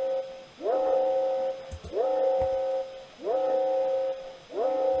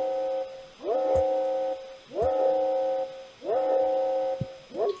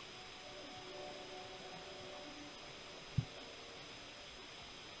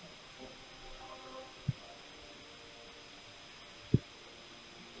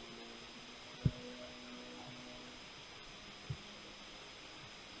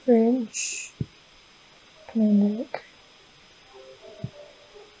 Bridge. Commander.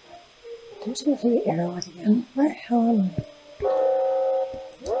 There's going to be the arrow again. Where the hell am I?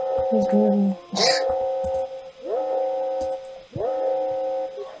 Who's going?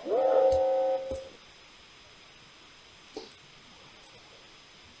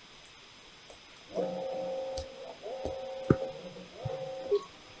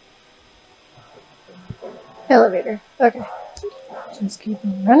 Elevator. Okay. Just keep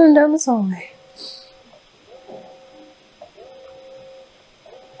running down this hallway.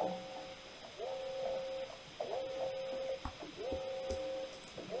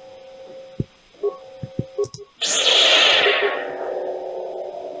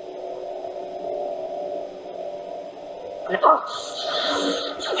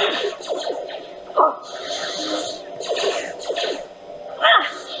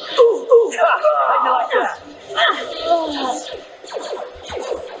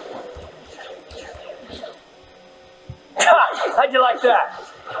 like that?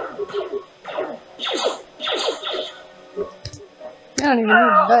 I don't even need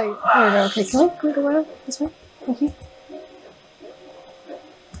to bite. There we go. Okay, can we go around this way? Thank you.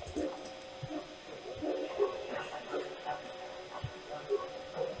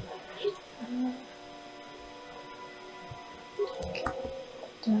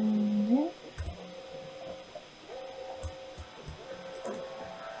 Down there.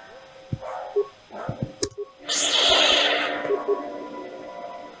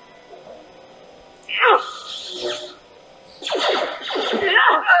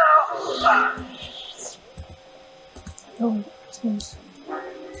 Oh, smells.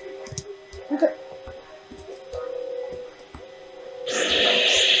 Okay.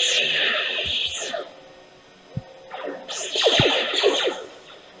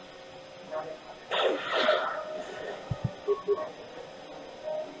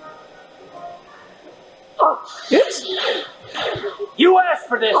 Oops. You asked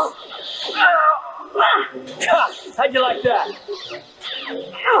for this! How'd you like that?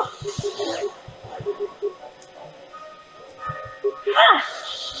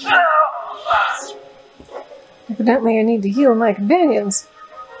 Evidently, I need to heal my companions.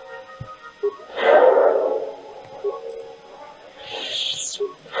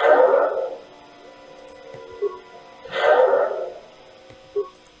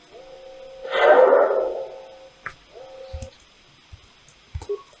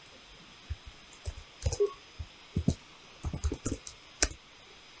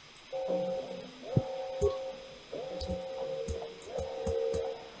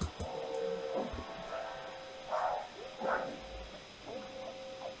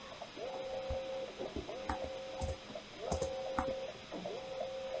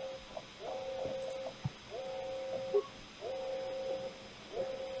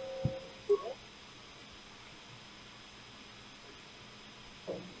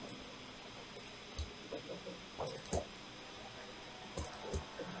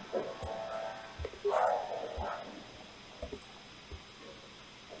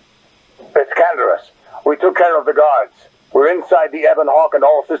 It's Canderous. We took care of the guards. We're inside the Ebon Hawk and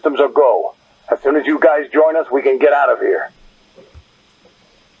all systems are go. As soon as you guys join us, we can get out of here.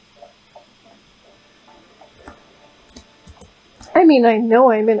 I mean, I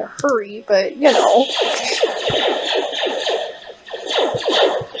know I'm in a hurry, but, you know.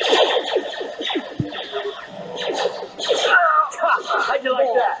 How'd you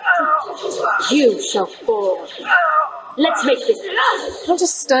like that? You shall fall. Let's make this. I'll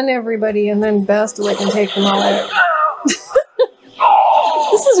just stun everybody and then Bastila can take them all out.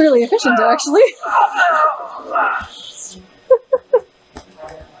 This is really efficient, actually.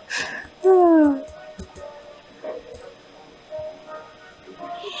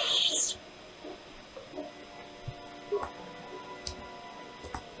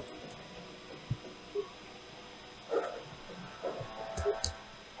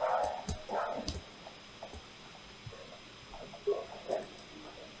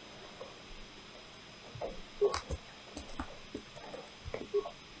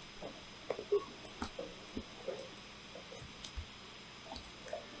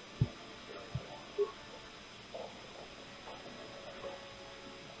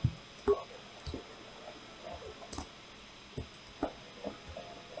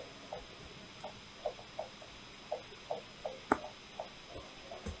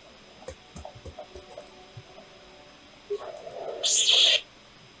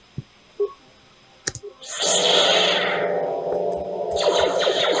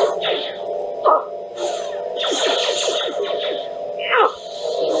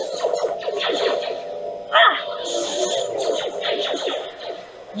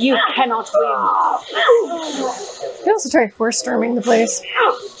 You cannot win. You can also try force storming the place.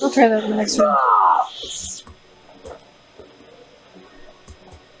 I'll try that in the next room.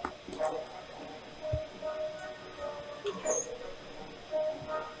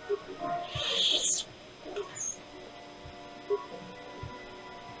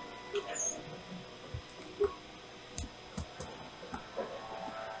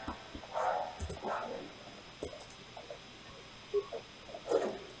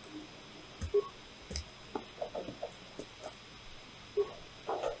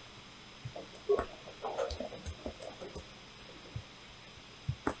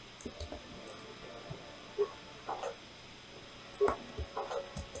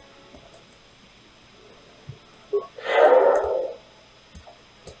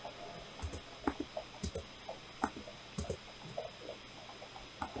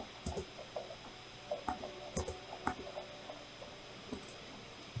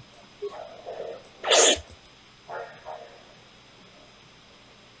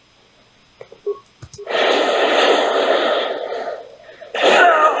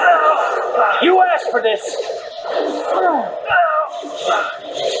 You asked for this!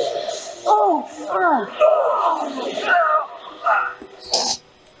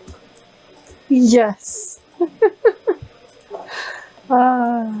 Yes.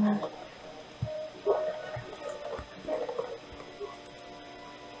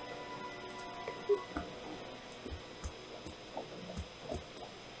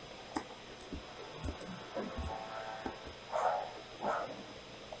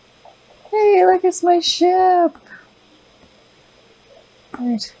 Hey, look, it's my ship.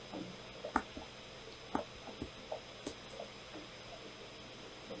 Right.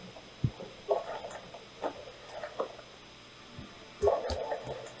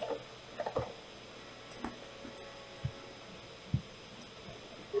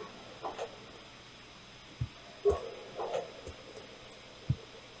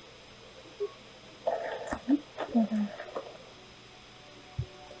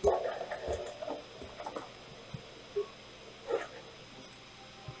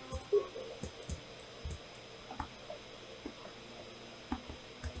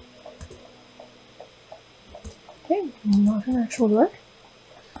 Okay, not an actual door.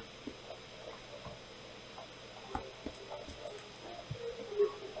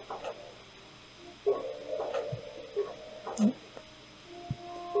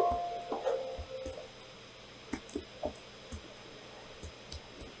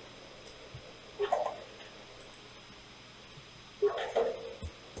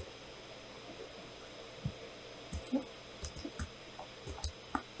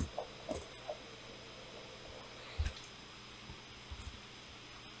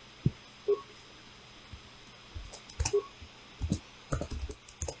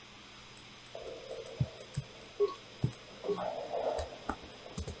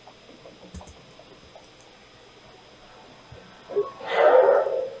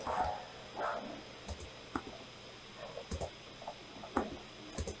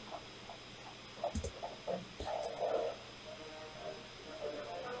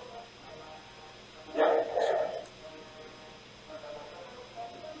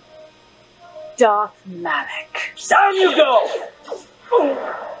 DarthParametric. Down you go!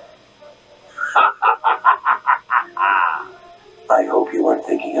 I hope you weren't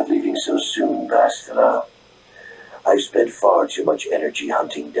thinking of leaving so soon, Bastila. I've spent far too much energy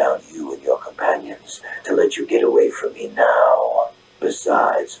hunting down you and your companions to let you get away from me now.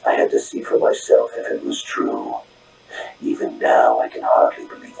 Besides, I had to see for myself if it was true. Even now, I can hardly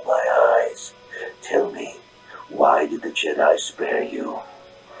believe my eyes. Tell me, why did the Jedi spare you?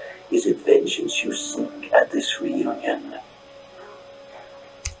 Is it vengeance you seek at this reunion?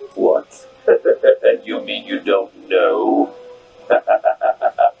 What? You mean you don't know?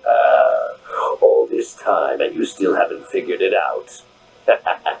 All this time and you still haven't figured it out.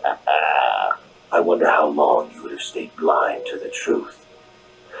 I wonder how long you would have stayed blind to the truth.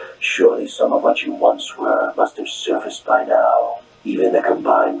 Surely some of what you once were must have surfaced by now. Even the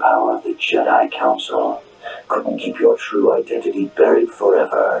combined power of the Jedi Council couldn't keep your true identity buried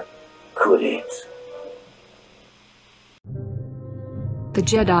forever, could it? The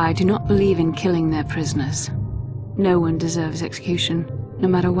Jedi do not believe in killing their prisoners. No one deserves execution, no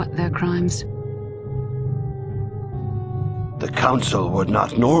matter what their crimes. The Council would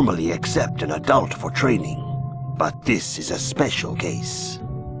not normally accept an adult for training, but this is a special case.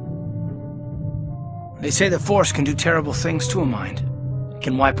 They say the Force can do terrible things to a mind. It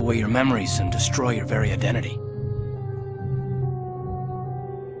can wipe away your memories and destroy your very identity.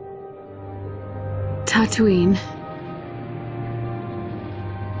 Tatooine.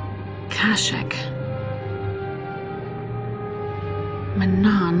 Kashyyyk.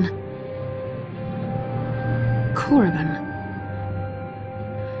 Manaan. Korriban.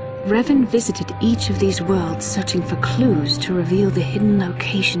 Revan visited each of these worlds searching for clues to reveal the hidden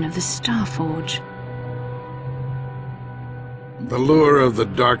location of the Starforge. The lure of the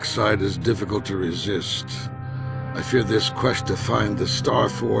dark side is difficult to resist. I fear this quest to find the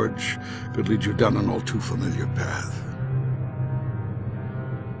Starforge could lead you down an all too familiar path.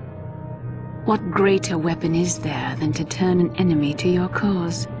 What greater weapon is there than to turn an enemy to your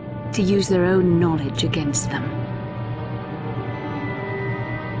cause, to use their own knowledge against them?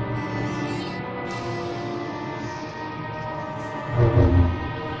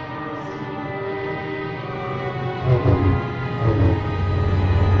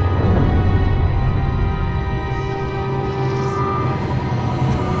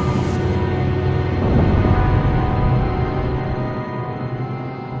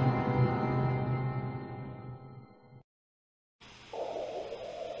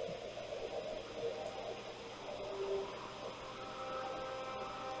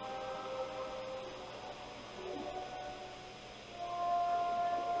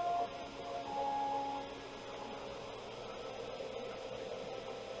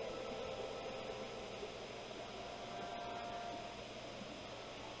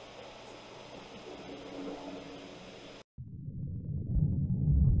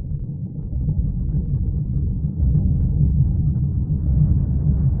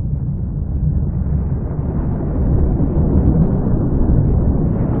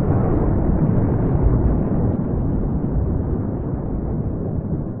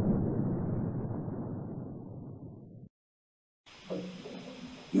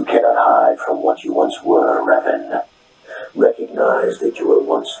 You cannot hide from what you once were, Revan. Recognize that you were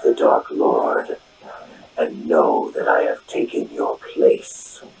once the Dark Lord, and know that I have taken your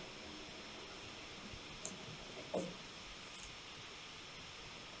place.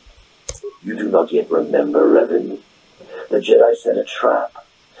 You do not yet remember, Revan. The Jedi set a trap.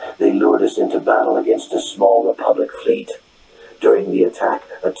 They lured us into battle against a small Republic fleet. During the attack,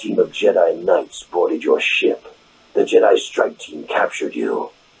 a team of Jedi Knights boarded your ship. The Jedi Strike Team captured you,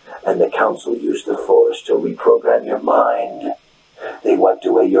 and the Council used the Force to reprogram your mind. They wiped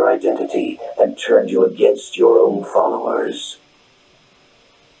away your identity and turned you against your own followers.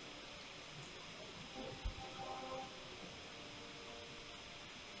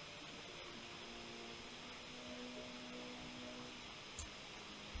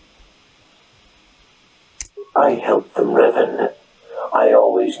 I helped them, Revan. I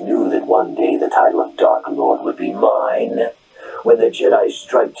always knew that one day the title of Dark Lord would be mine. When the Jedi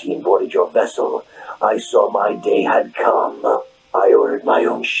Strike Team boarded your vessel, I saw my day had come. I ordered my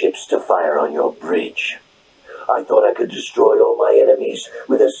own ships to fire on your bridge. I thought I could destroy all my enemies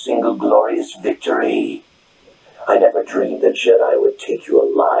with a single glorious victory. I never dreamed the Jedi would take you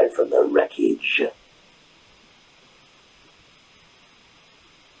alive from the wreckage.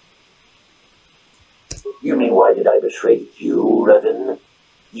 You mean, why did I betray you, Revan?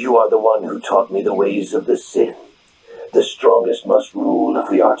 You are the one who taught me the ways of the Sith. The strongest must rule if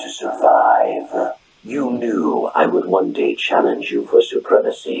we are to survive. You knew I would one day challenge you for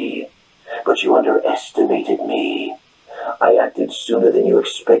supremacy, but you underestimated me. I acted sooner than you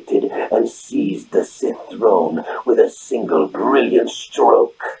expected and seized the Sith throne with a single brilliant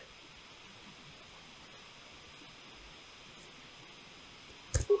stroke.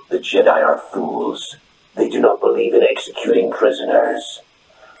 The Jedi are fools. They do not believe in executing prisoners.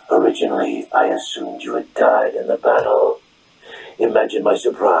 Originally, I assumed you had died in the battle. Imagine my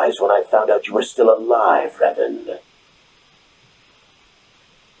surprise when I found out you were still alive, Revan.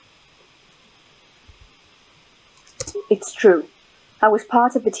 It's true. I was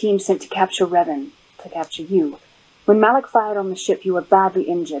part of the team sent to capture Revan, to capture you. When Malak fired on the ship, you were badly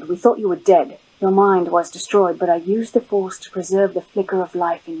injured. We thought you were dead. Your mind was destroyed, but I used the Force to preserve the flicker of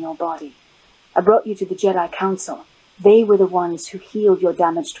life in your body. I brought you to the Jedi Council. They were the ones who healed your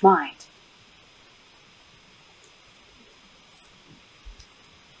damaged mind.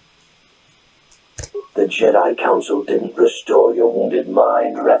 The Jedi Council didn't restore your wounded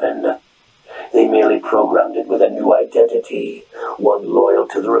mind, Revan. They merely programmed it with a new identity, one loyal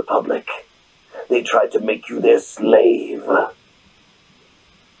to the Republic. They tried to make you their slave.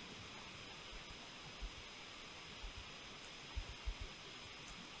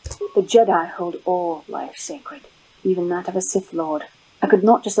 The Jedi hold all life sacred, even that of a Sith Lord. I could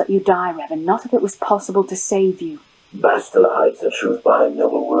not just let you die, Revan, not if it was possible to save you. Bastila hides the truth behind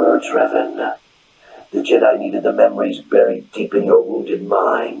noble words, Revan. The Jedi needed the memories buried deep in your wounded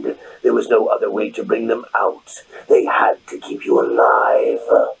mind. There was no other way to bring them out. They had to keep you alive.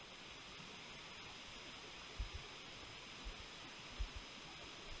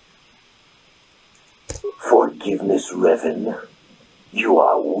 Forgiveness, Revan. You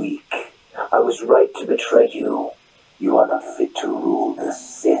are weak. I was right to betray you. You are not fit to rule the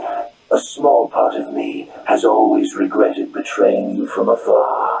Sith. A small part of me has always regretted betraying you from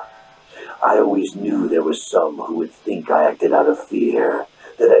afar. I always knew there were some who would think I acted out of fear,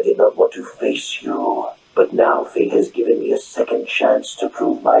 that I did not want to face you. But now fate has given me a second chance to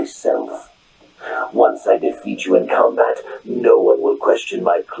prove myself. Once I defeat you in combat, no one will question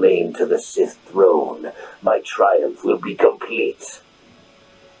my claim to the Sith throne. My triumph will be complete.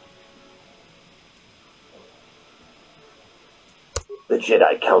 The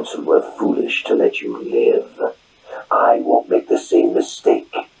Jedi Council were foolish to let you live. I won't make the same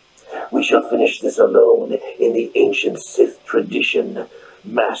mistake. We shall finish this alone in the ancient Sith tradition.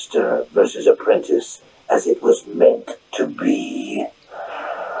 Master versus apprentice, as it was meant to be.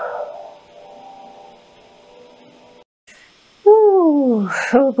 Ooh,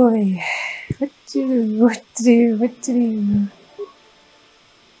 oh boy. What to do.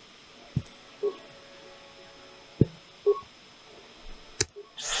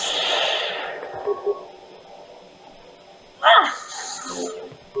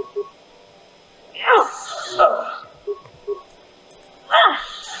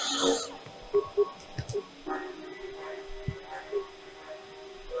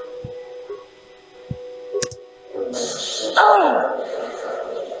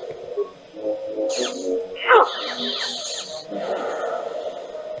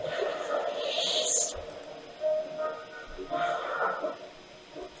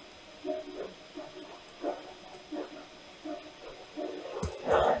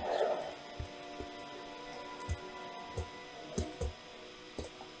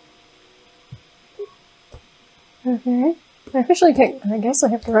 Okay. I officially can't. I guess I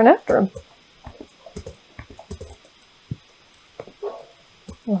have to run after him.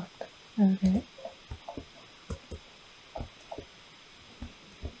 Locked. Okay.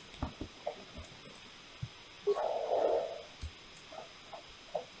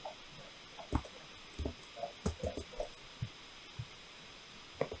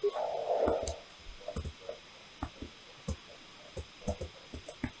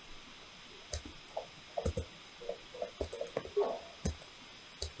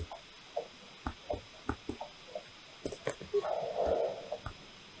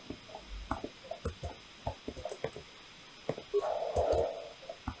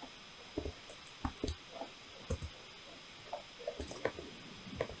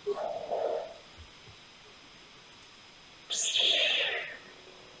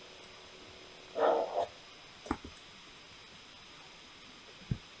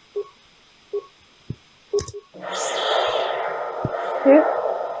 Yeah.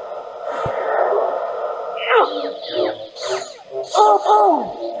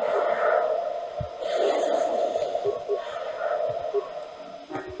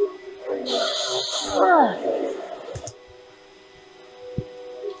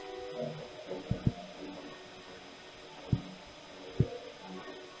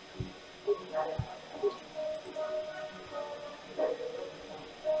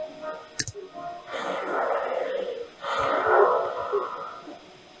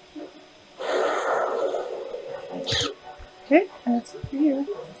 Okay, that's it for you.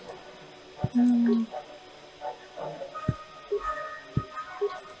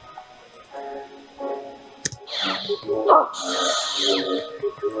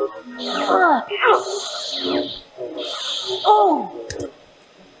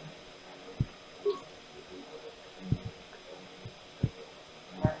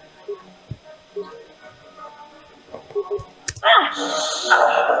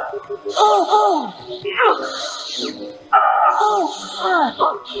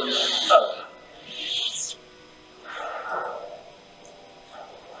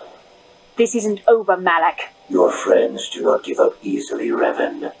 This isn't over, Malak. Your friends do not give up easily,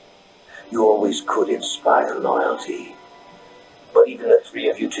 Revan. You always could inspire loyalty. But even the three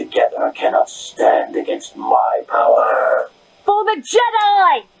of you together cannot stand against my power. For the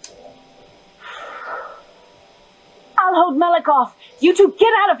Jedi! I'll hold Malak off. You two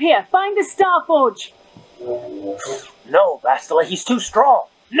get out of here. Find the Star Forge. No, Bastila, he's too strong.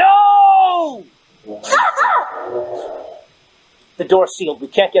 No! The door's sealed. We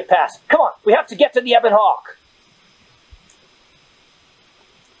can't get past. Come on, we have to get to the Ebon Hawk.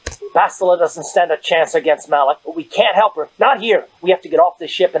 Bastila doesn't stand a chance against Malak, but we can't help her. Not here. We have to get off the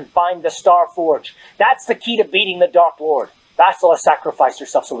ship and find the Star Forge. That's the key to beating the Dark Lord. Bastila sacrificed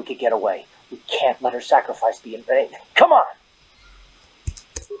herself so we could get away. We can't let her sacrifice be in vain. Come on!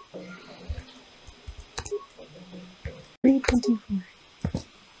 324.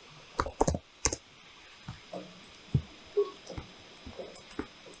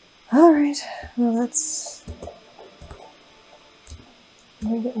 Alright, well that's...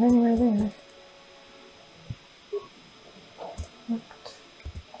 I'm not getting anywhere there. Looked.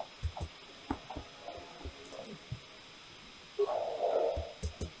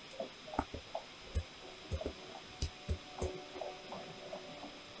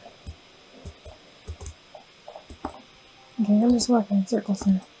 Okay, I'm just walking in circles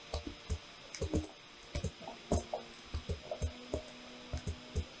now.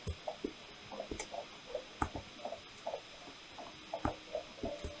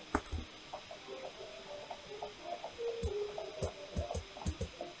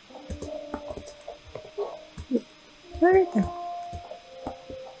 Alright then.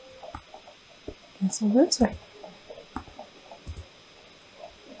 Guess we'll go this way.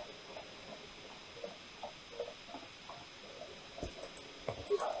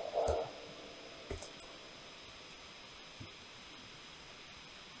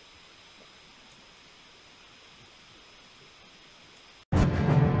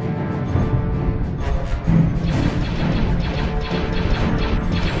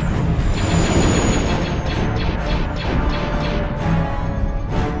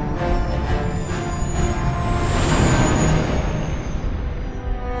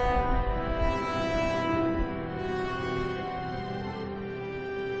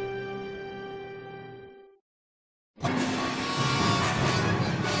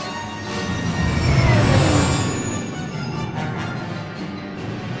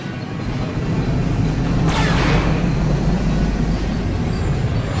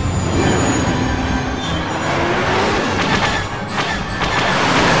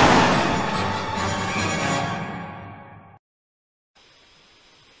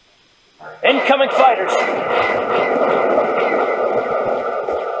 Incoming fighters!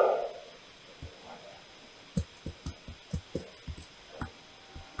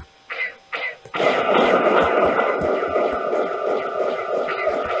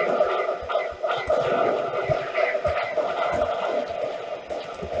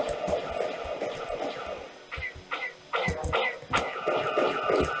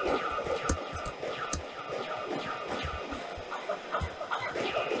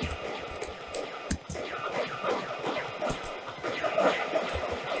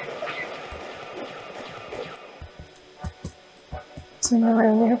 So now we're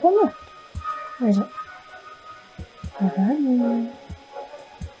only have one more. Where is it? Okay.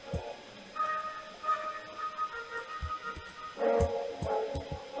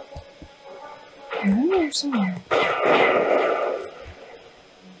 I'm there somewhere.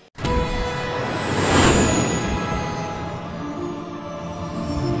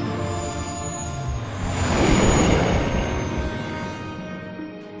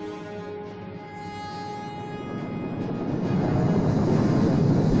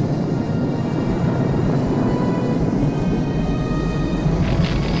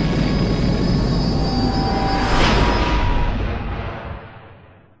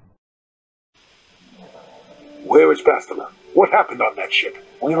 Where is Bastila? What happened on that ship?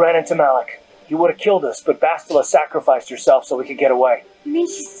 We ran into Malik. He would have killed us, but Bastila sacrificed herself so we could get away. You mean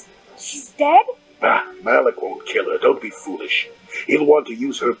she's dead? Ah, Malik won't kill her. Don't be foolish. He'll want to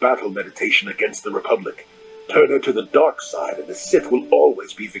use her battle meditation against the Republic. Turn her to the dark side, and the Sith will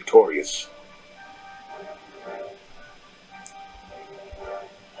always be victorious.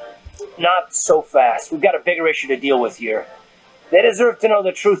 Not so fast. We've got a bigger issue to deal with here. They deserve to know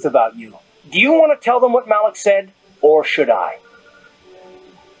the truth about you. Do you want to tell them what Malik said, or should I?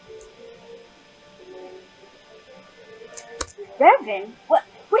 Revan? What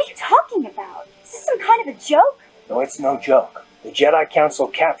are you talking about? Is this some kind of a joke? No, it's no joke. The Jedi Council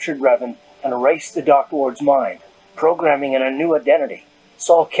captured Revan and erased the Dark Lord's mind, programming in a new identity.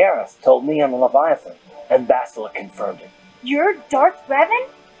 Saul Kareth told me on the Leviathan, and Bastila confirmed it. You're Darth Revan?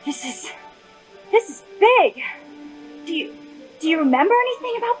 This is big. Do you remember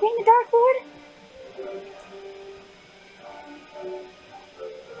anything about being the Dark Lord?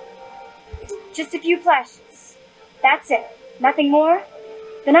 Just a few flashes. That's it. Nothing more?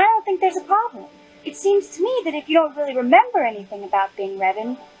 Then I don't think there's a problem. It seems to me that if you don't really remember anything about being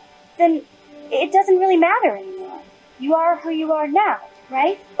Revan, then it doesn't really matter anymore. You are who you are now,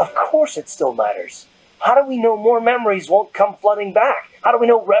 right? Of course it still matters. How do we know more memories won't come flooding back? How do we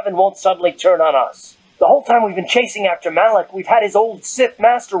know Revan won't suddenly turn on us? The whole time we've been chasing after Malik, we've had his old Sith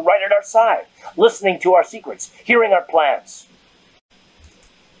master right at our side, listening to our secrets, hearing our plans.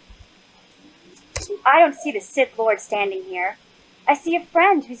 I don't see the Sith Lord standing here. I see a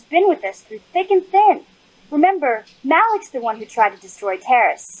friend who's been with us through thick and thin. Remember, Malik's the one who tried to destroy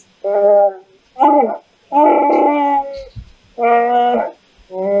Taris.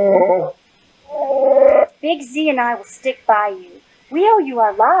 Big Z and I will stick by you. We owe you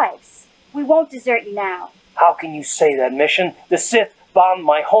our lives. We won't desert you now. How can you say that, Mission? The Sith bombed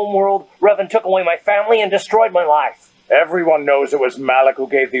my homeworld, Revan took away my family, and destroyed my life. Everyone knows it was Malik who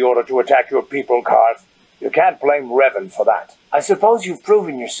gave the order to attack your people, Karth. You can't blame Revan for that. I suppose you've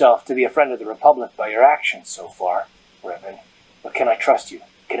proven yourself to be a friend of the Republic by your actions so far, Revan. But can I trust you?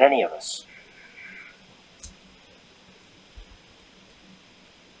 Can any of us?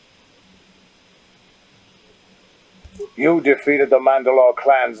 You defeated the Mandalore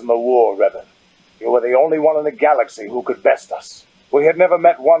clans in the war, Revan. You were the only one in the galaxy who could best us. We had never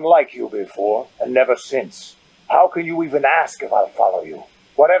met one like you before, and never since. How can you even ask if I'll follow you?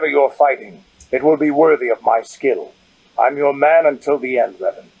 Whatever you're fighting, it will be worthy of my skill. I'm your man until the end,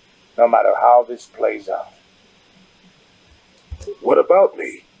 Revan, no matter how this plays out. What about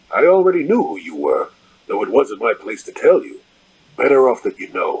me? I already knew who you were, though it wasn't my place to tell you. Better off that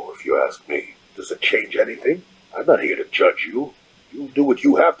you know, if you ask me. Does it change anything? I'm not here to judge you. You do what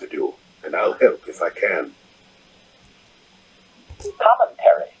you have to do, and I'll help if I can.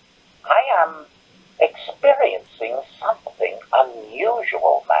 Commentary. I am experiencing something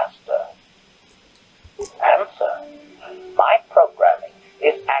unusual, Master. Answer. My programming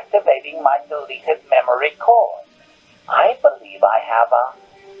is activating my deleted memory core. I believe I have a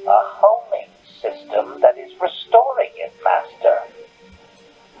homing system that is restoring it, Master.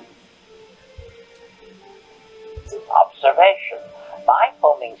 Observation. My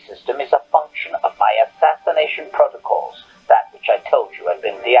homing system is a function of my assassination protocols, that which I told you had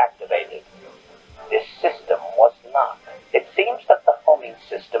been deactivated. This system was not. It seems that the homing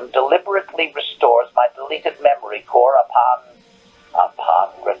system deliberately restores my deleted memory core upon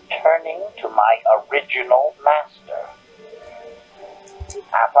returning to my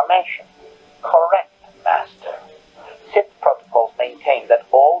Affirmation. Correct, Master. Sith protocols maintain that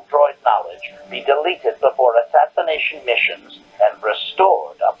all droid knowledge be deleted before assassination missions and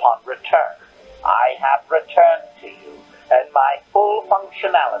restored upon return. I have returned to you, and my full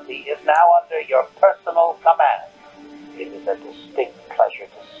functionality is now under your personal command. It is a distinct pleasure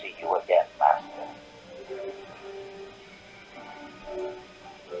to see you again, Master.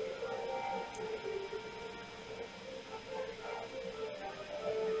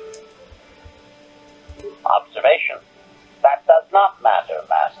 Observation. That does not matter,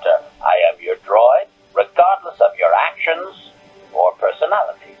 Master. I am your droid, regardless of your actions or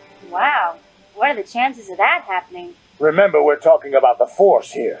personality. Wow. What are the chances of that happening? Remember, we're talking about the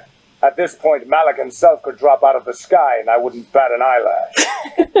Force here. At this point, Malik himself could drop out of the sky and I wouldn't bat an eyelash.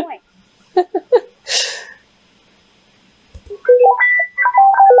 Good point.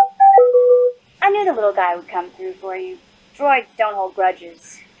 I knew the little guy would come through for you. Droids don't hold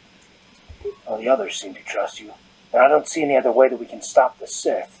grudges. Well, the others seem to trust you. And I don't see any other way that we can stop the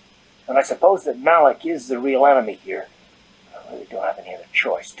Sith. And I suppose that Malik is the real enemy here. I really don't have any other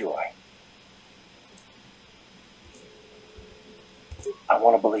choice, do I? I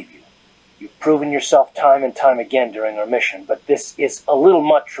want to believe you. You've proven yourself time and time again during our mission, but this is a little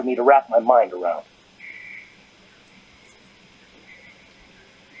much for me to wrap my mind around.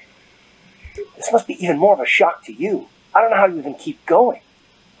 This must be even more of a shock to you. I don't know how you even keep going.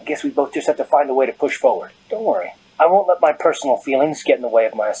 I guess we both just have to find a way to push forward. Don't worry. I won't let my personal feelings get in the way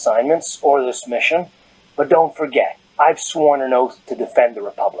of my assignments or this mission. But don't forget, I've sworn an oath to defend the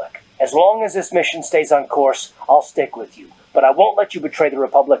Republic. As long as this mission stays on course, I'll stick with you. But I won't let you betray the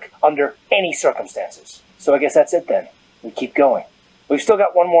Republic under any circumstances. So I guess that's it then. We keep going. We've still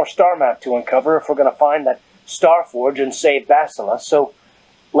got one more star map to uncover if we're going to find that Star Forge and save Bastila, so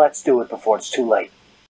let's do it before it's too late.